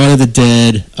 Yeah. Dawn of the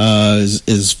Dead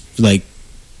is like.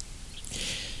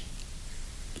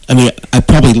 I mean, I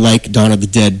probably like Dawn of the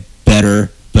Dead better,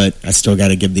 but I still got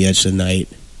to give the edge to Night.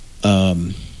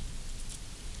 Della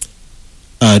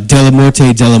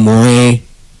Morte, Della More,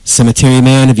 Cemetery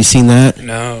Man. Have you seen that?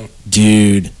 No.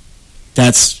 Dude,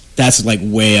 that's like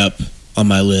way up on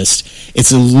my list.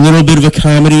 It's a little bit of a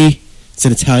comedy. It's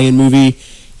an Italian movie.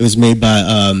 It was made by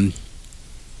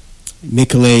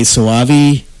Michele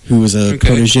Soavi, who was a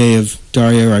protege of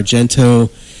Dario Argento.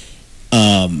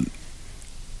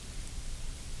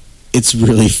 It's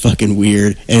really fucking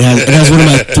weird. It has one of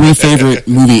my 3 favorite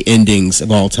movie endings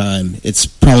of all time. It's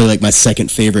probably like my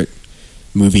second favorite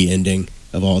movie ending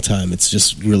of all time. It's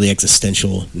just really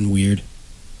existential and weird.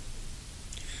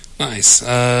 Nice.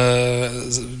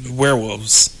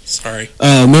 Werewolves. Sorry.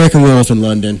 American Werewolf in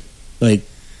London. Like,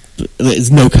 it's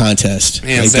no contest.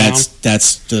 Hands like, down.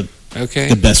 That's the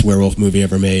best werewolf movie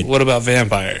ever made. What about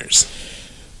vampires?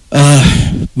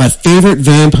 My favorite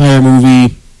vampire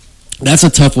movie. That's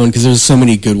a tough one because there's so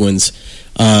many good ones.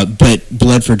 But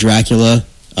Blood for Dracula.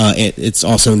 It's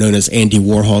also known as Andy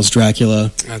Warhol's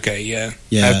Dracula. Okay, yeah.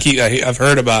 Yeah. I've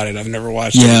heard about it. I've never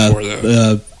watched it before,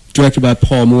 though. Directed by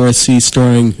Paul Morrissey,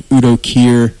 starring Udo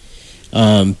Kier.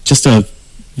 Just a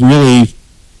really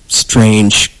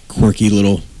strange, quirky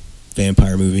little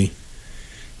vampire movie.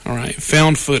 All right.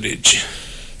 Found footage.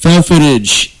 Found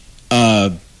footage.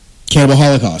 Cannibal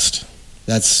Holocaust.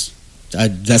 That's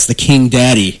the king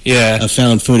daddy of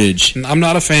found footage. I'm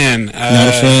not a fan. Not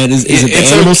a fan? Is it the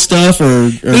animal stuff or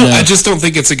no? I just don't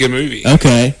think it's a good movie.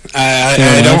 Okay.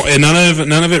 I don't, and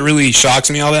none of it really shocks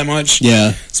me all that much.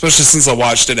 Yeah. Especially since I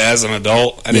watched it as an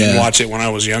adult. I didn't watch it when I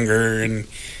was younger and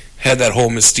had that whole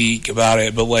mystique about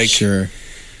it. But like, sure.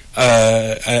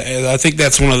 I think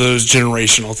that's one of those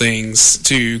generational things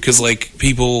too, because like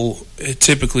people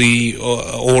typically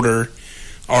older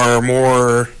are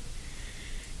more,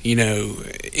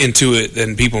 into it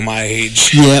than people my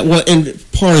age. Yeah, well, and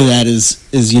part of that is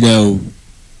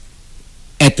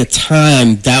at the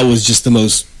time that was just the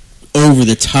most over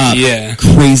the top,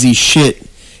 crazy shit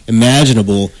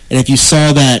imaginable. And if you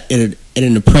saw that at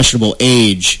an impressionable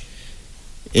age,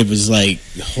 it was like,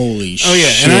 holy shit. Oh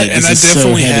yeah, and I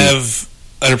definitely have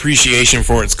an appreciation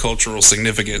for its cultural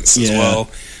significance as well.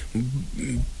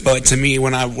 But to me,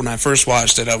 when I first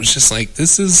watched it, I was just like,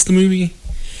 this is the movie.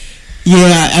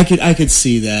 Yeah, I could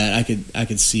see that. I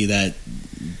could see that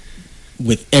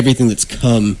with everything that's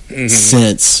come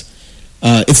since.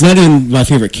 It's not even my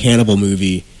favorite cannibal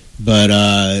movie, but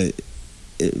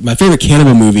my favorite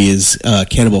cannibal movie is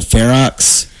Cannibal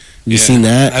Ferox. Have you seen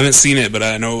that? I haven't seen it, but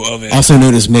I know of it. Also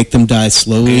known as Make Them Die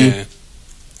Slowly. Yeah.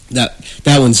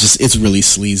 That one's just, it's really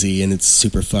sleazy and it's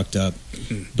super fucked up.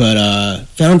 But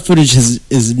found footage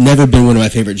has never been one of my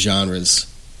favorite genres.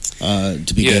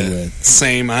 To begin with.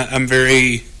 Same. I'm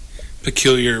very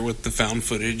peculiar with the found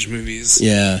footage movies.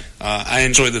 Yeah. I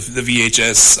enjoy the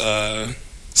VHS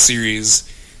series.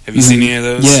 Have you seen any of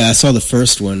those? Yeah, I saw the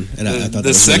first one, and I thought that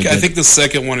was really good. I think the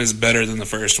second one is better than the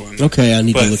first one. Okay, I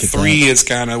need to look at that. 3 is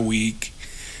kind of weak,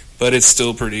 but it's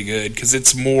still pretty good because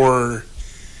it's more.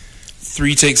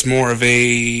 3 takes more of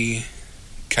a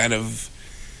kind of.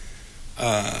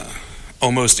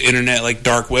 Almost internet, like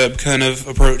dark web kind of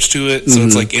approach to it. So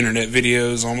it's like internet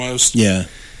videos almost. Yeah.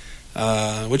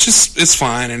 Which is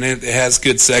fine, and it has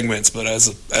good segments, but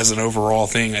as an overall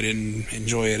thing, I didn't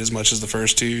enjoy it as much as the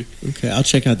first 2. Okay, I'll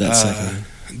check out that second.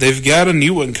 They've got a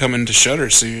new one coming to Shudder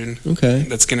soon. Okay.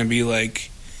 That's going to be like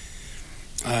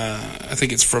I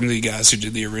think it's from the guys who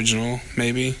did the original,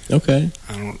 maybe. Okay.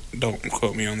 Don't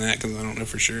quote me on that because I don't know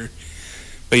for sure.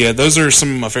 But yeah, those are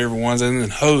some of my favorite ones. And then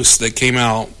Host that came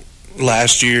out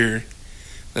last year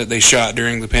that they shot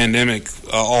during the pandemic,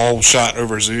 all shot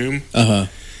over Zoom. Uh-huh.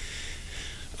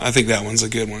 I think that one's a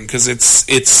good one because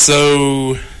it's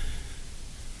so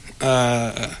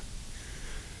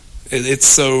it's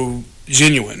so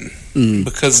genuine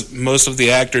because most of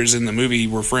the actors in the movie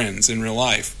were friends in real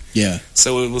life. Yeah.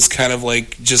 So it was kind of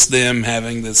like just them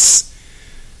having this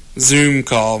Zoom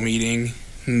call meeting,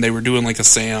 and they were doing like a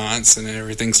seance, and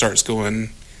everything starts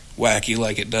going wacky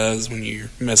like it does when you're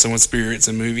messing with spirits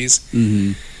in movies.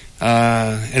 Mm-hmm.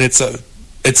 And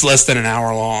it's less than an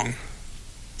hour long,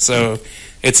 so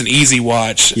it's an easy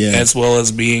watch as well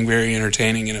as being very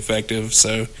entertaining and effective.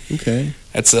 So okay,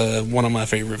 that's one of my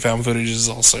favorite found footages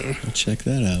also. I'll check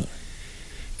that out.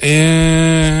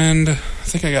 And I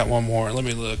think I got one more. Let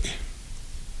me look.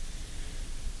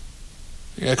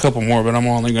 I got a couple more, but I'm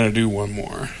only going to do one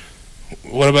more.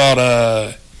 What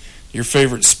about your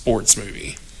favorite sports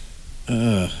movie?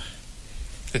 Over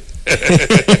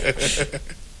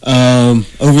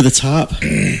the top.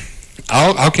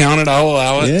 I'll count it. I'll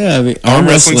allow it. Yeah, I mean, arm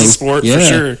wrestling's a sport for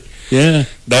sure. Yeah,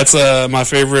 that's my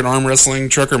favorite arm wrestling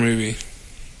trucker movie.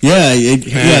 Yeah,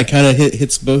 it kind of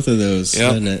hits both of those,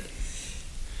 doesn't it?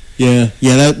 Yeah.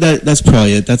 That's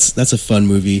probably it. That's a fun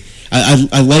movie.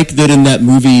 I like that in that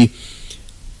movie.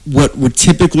 What would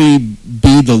typically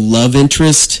be the love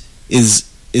interest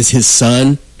is his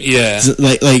son. Yeah.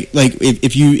 Like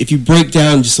if you break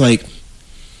down just like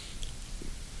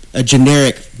a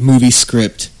generic movie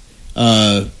script,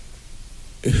 who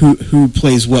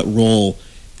plays what role,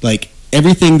 like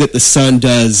everything that the son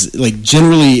does, like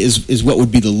generally is what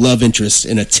would be the love interest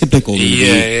in a typical movie.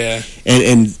 Yeah.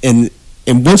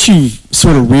 And once you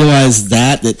sort of realize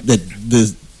that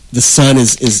the son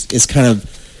is kind of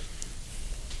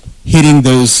hitting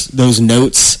those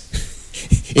notes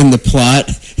in the plot,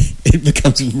 it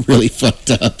becomes really fucked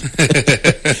up.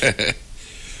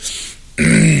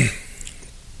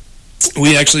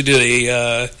 We actually did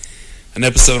an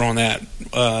episode on that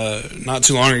not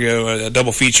too long ago, a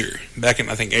double feature back in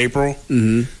I think April,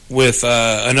 with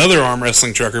another arm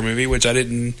wrestling trucker movie, which I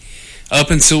didn't. Up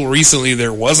until recently,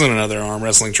 there wasn't another arm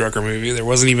wrestling trucker movie. There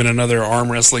wasn't even another arm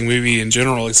wrestling movie in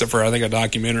general, except for I think a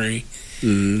documentary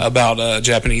about a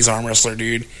Japanese arm wrestler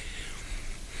dude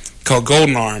called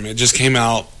Golden Arm. It just came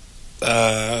out.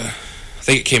 I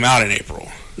think it came out in April,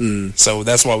 so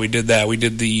that's why we did that. We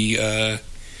did the. I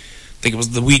think it was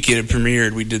the week it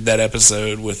premiered. We did that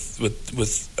episode with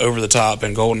Over the Top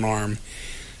and Golden Arm,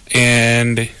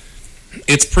 and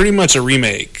it's pretty much a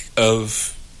remake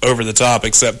of Over the Top,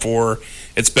 except for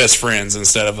it's best friends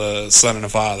instead of a son and a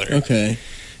father. Okay,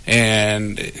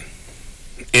 and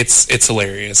it's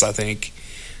hilarious. I think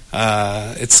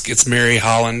it's Mary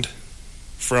Holland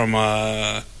from.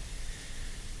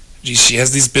 She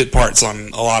has these bit parts on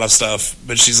a lot of stuff,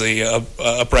 but she's she's a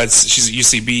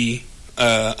UCB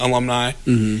alumni,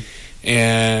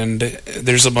 and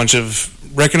there's a bunch of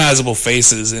recognizable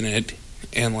faces in it.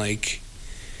 And like,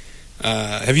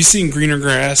 have you seen Greener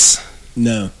Grass?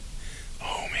 No.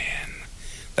 Oh man,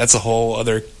 that's a whole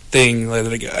other thing.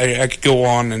 Like, I could go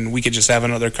on and we could just have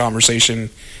another conversation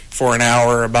for an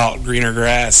hour about Greener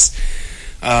Grass.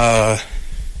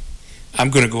 I'm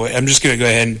just gonna go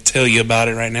ahead and tell you about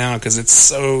it right now because it's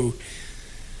so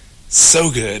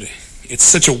good. It's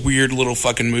such a weird little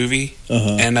fucking movie,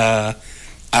 and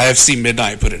IFC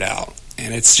Midnight put it out,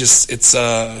 and it's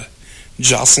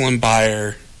Jocelyn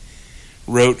Byer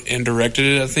wrote and directed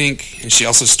it, I think, and she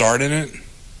also starred in it.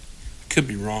 Could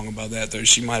be wrong about that though.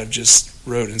 She might have just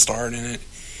wrote and starred in it,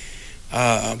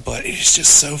 but it's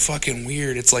just so fucking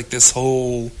weird. It's like this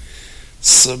whole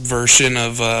subversion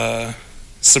of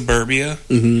Suburbia,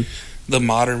 the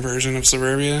modern version of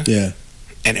Suburbia. Yeah,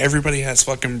 and everybody has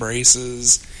fucking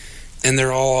braces, and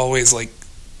they're all always like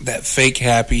that fake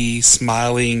happy,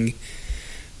 smiling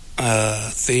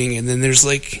thing. And then there's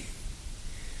like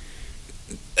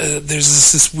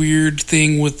there's this weird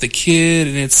thing with the kid,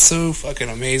 and it's so fucking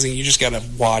amazing. You just gotta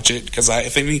watch it because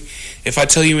if I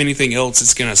tell you anything else,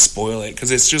 it's gonna spoil it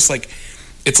because it's just like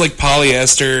it's like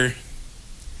Polyester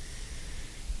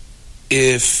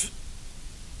if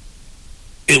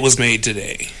it was made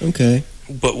today. Okay.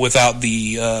 But without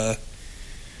the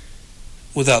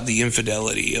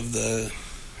infidelity of the.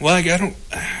 Well, I don't.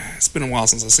 It's been a while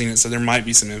since I've seen it, so there might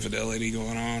be some infidelity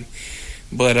going on.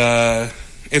 But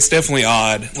it's definitely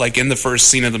odd. Like in the first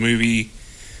scene of the movie,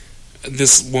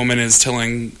 this woman is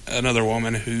telling another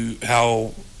woman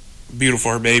how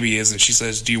beautiful her baby is, and she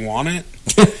says, "Do you want it?"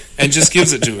 and just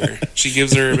gives it to her. She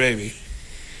gives her baby.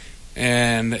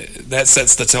 and that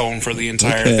sets the tone for the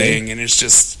entire thing. And it's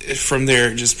just from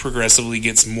there, it just progressively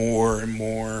gets more and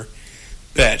more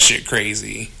batshit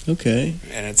crazy. Okay,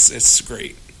 and it's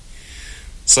great.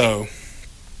 So,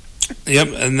 yep,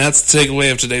 and that's the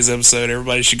takeaway of today's episode.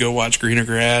 Everybody should go watch Greener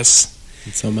Grass.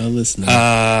 It's on my list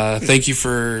now. Thank you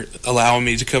for allowing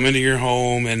me to come into your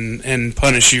home and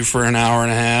punish you for an hour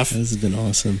and a half. This has been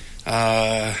awesome.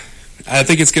 I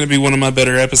think it's going to be one of my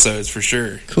better episodes for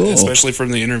sure. Cool. Especially from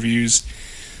the interviews,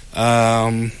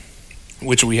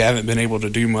 which we haven't been able to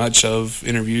do much of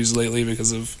interviews lately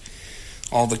because of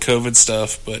all the COVID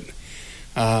stuff. But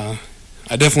I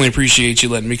definitely appreciate you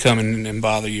letting me come in and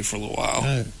bother you for a little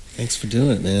while. Thanks for doing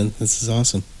it, man. This is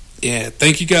awesome. Yeah,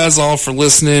 thank you guys all for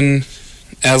listening.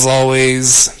 As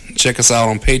always, check us out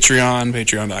on Patreon,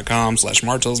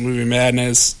 patreon.com/Martell's Movie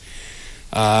Madness.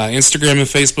 Instagram and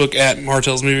Facebook at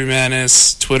Martell's Movie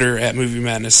Madness. Twitter at Movie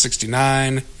Madness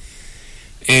 69.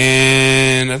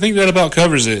 And I think that about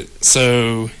covers it.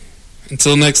 So,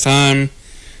 until next time,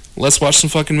 let's watch some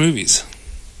fucking movies.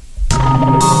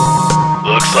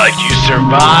 Looks like you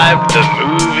survived the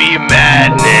movie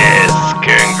madness.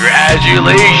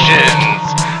 Congratulations.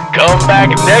 Come back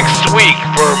next week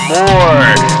for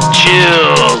more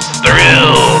chills,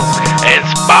 thrills, and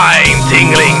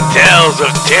spine-tingling tales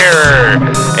of terror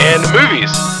and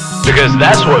movies, because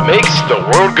that's what makes the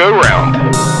world go round.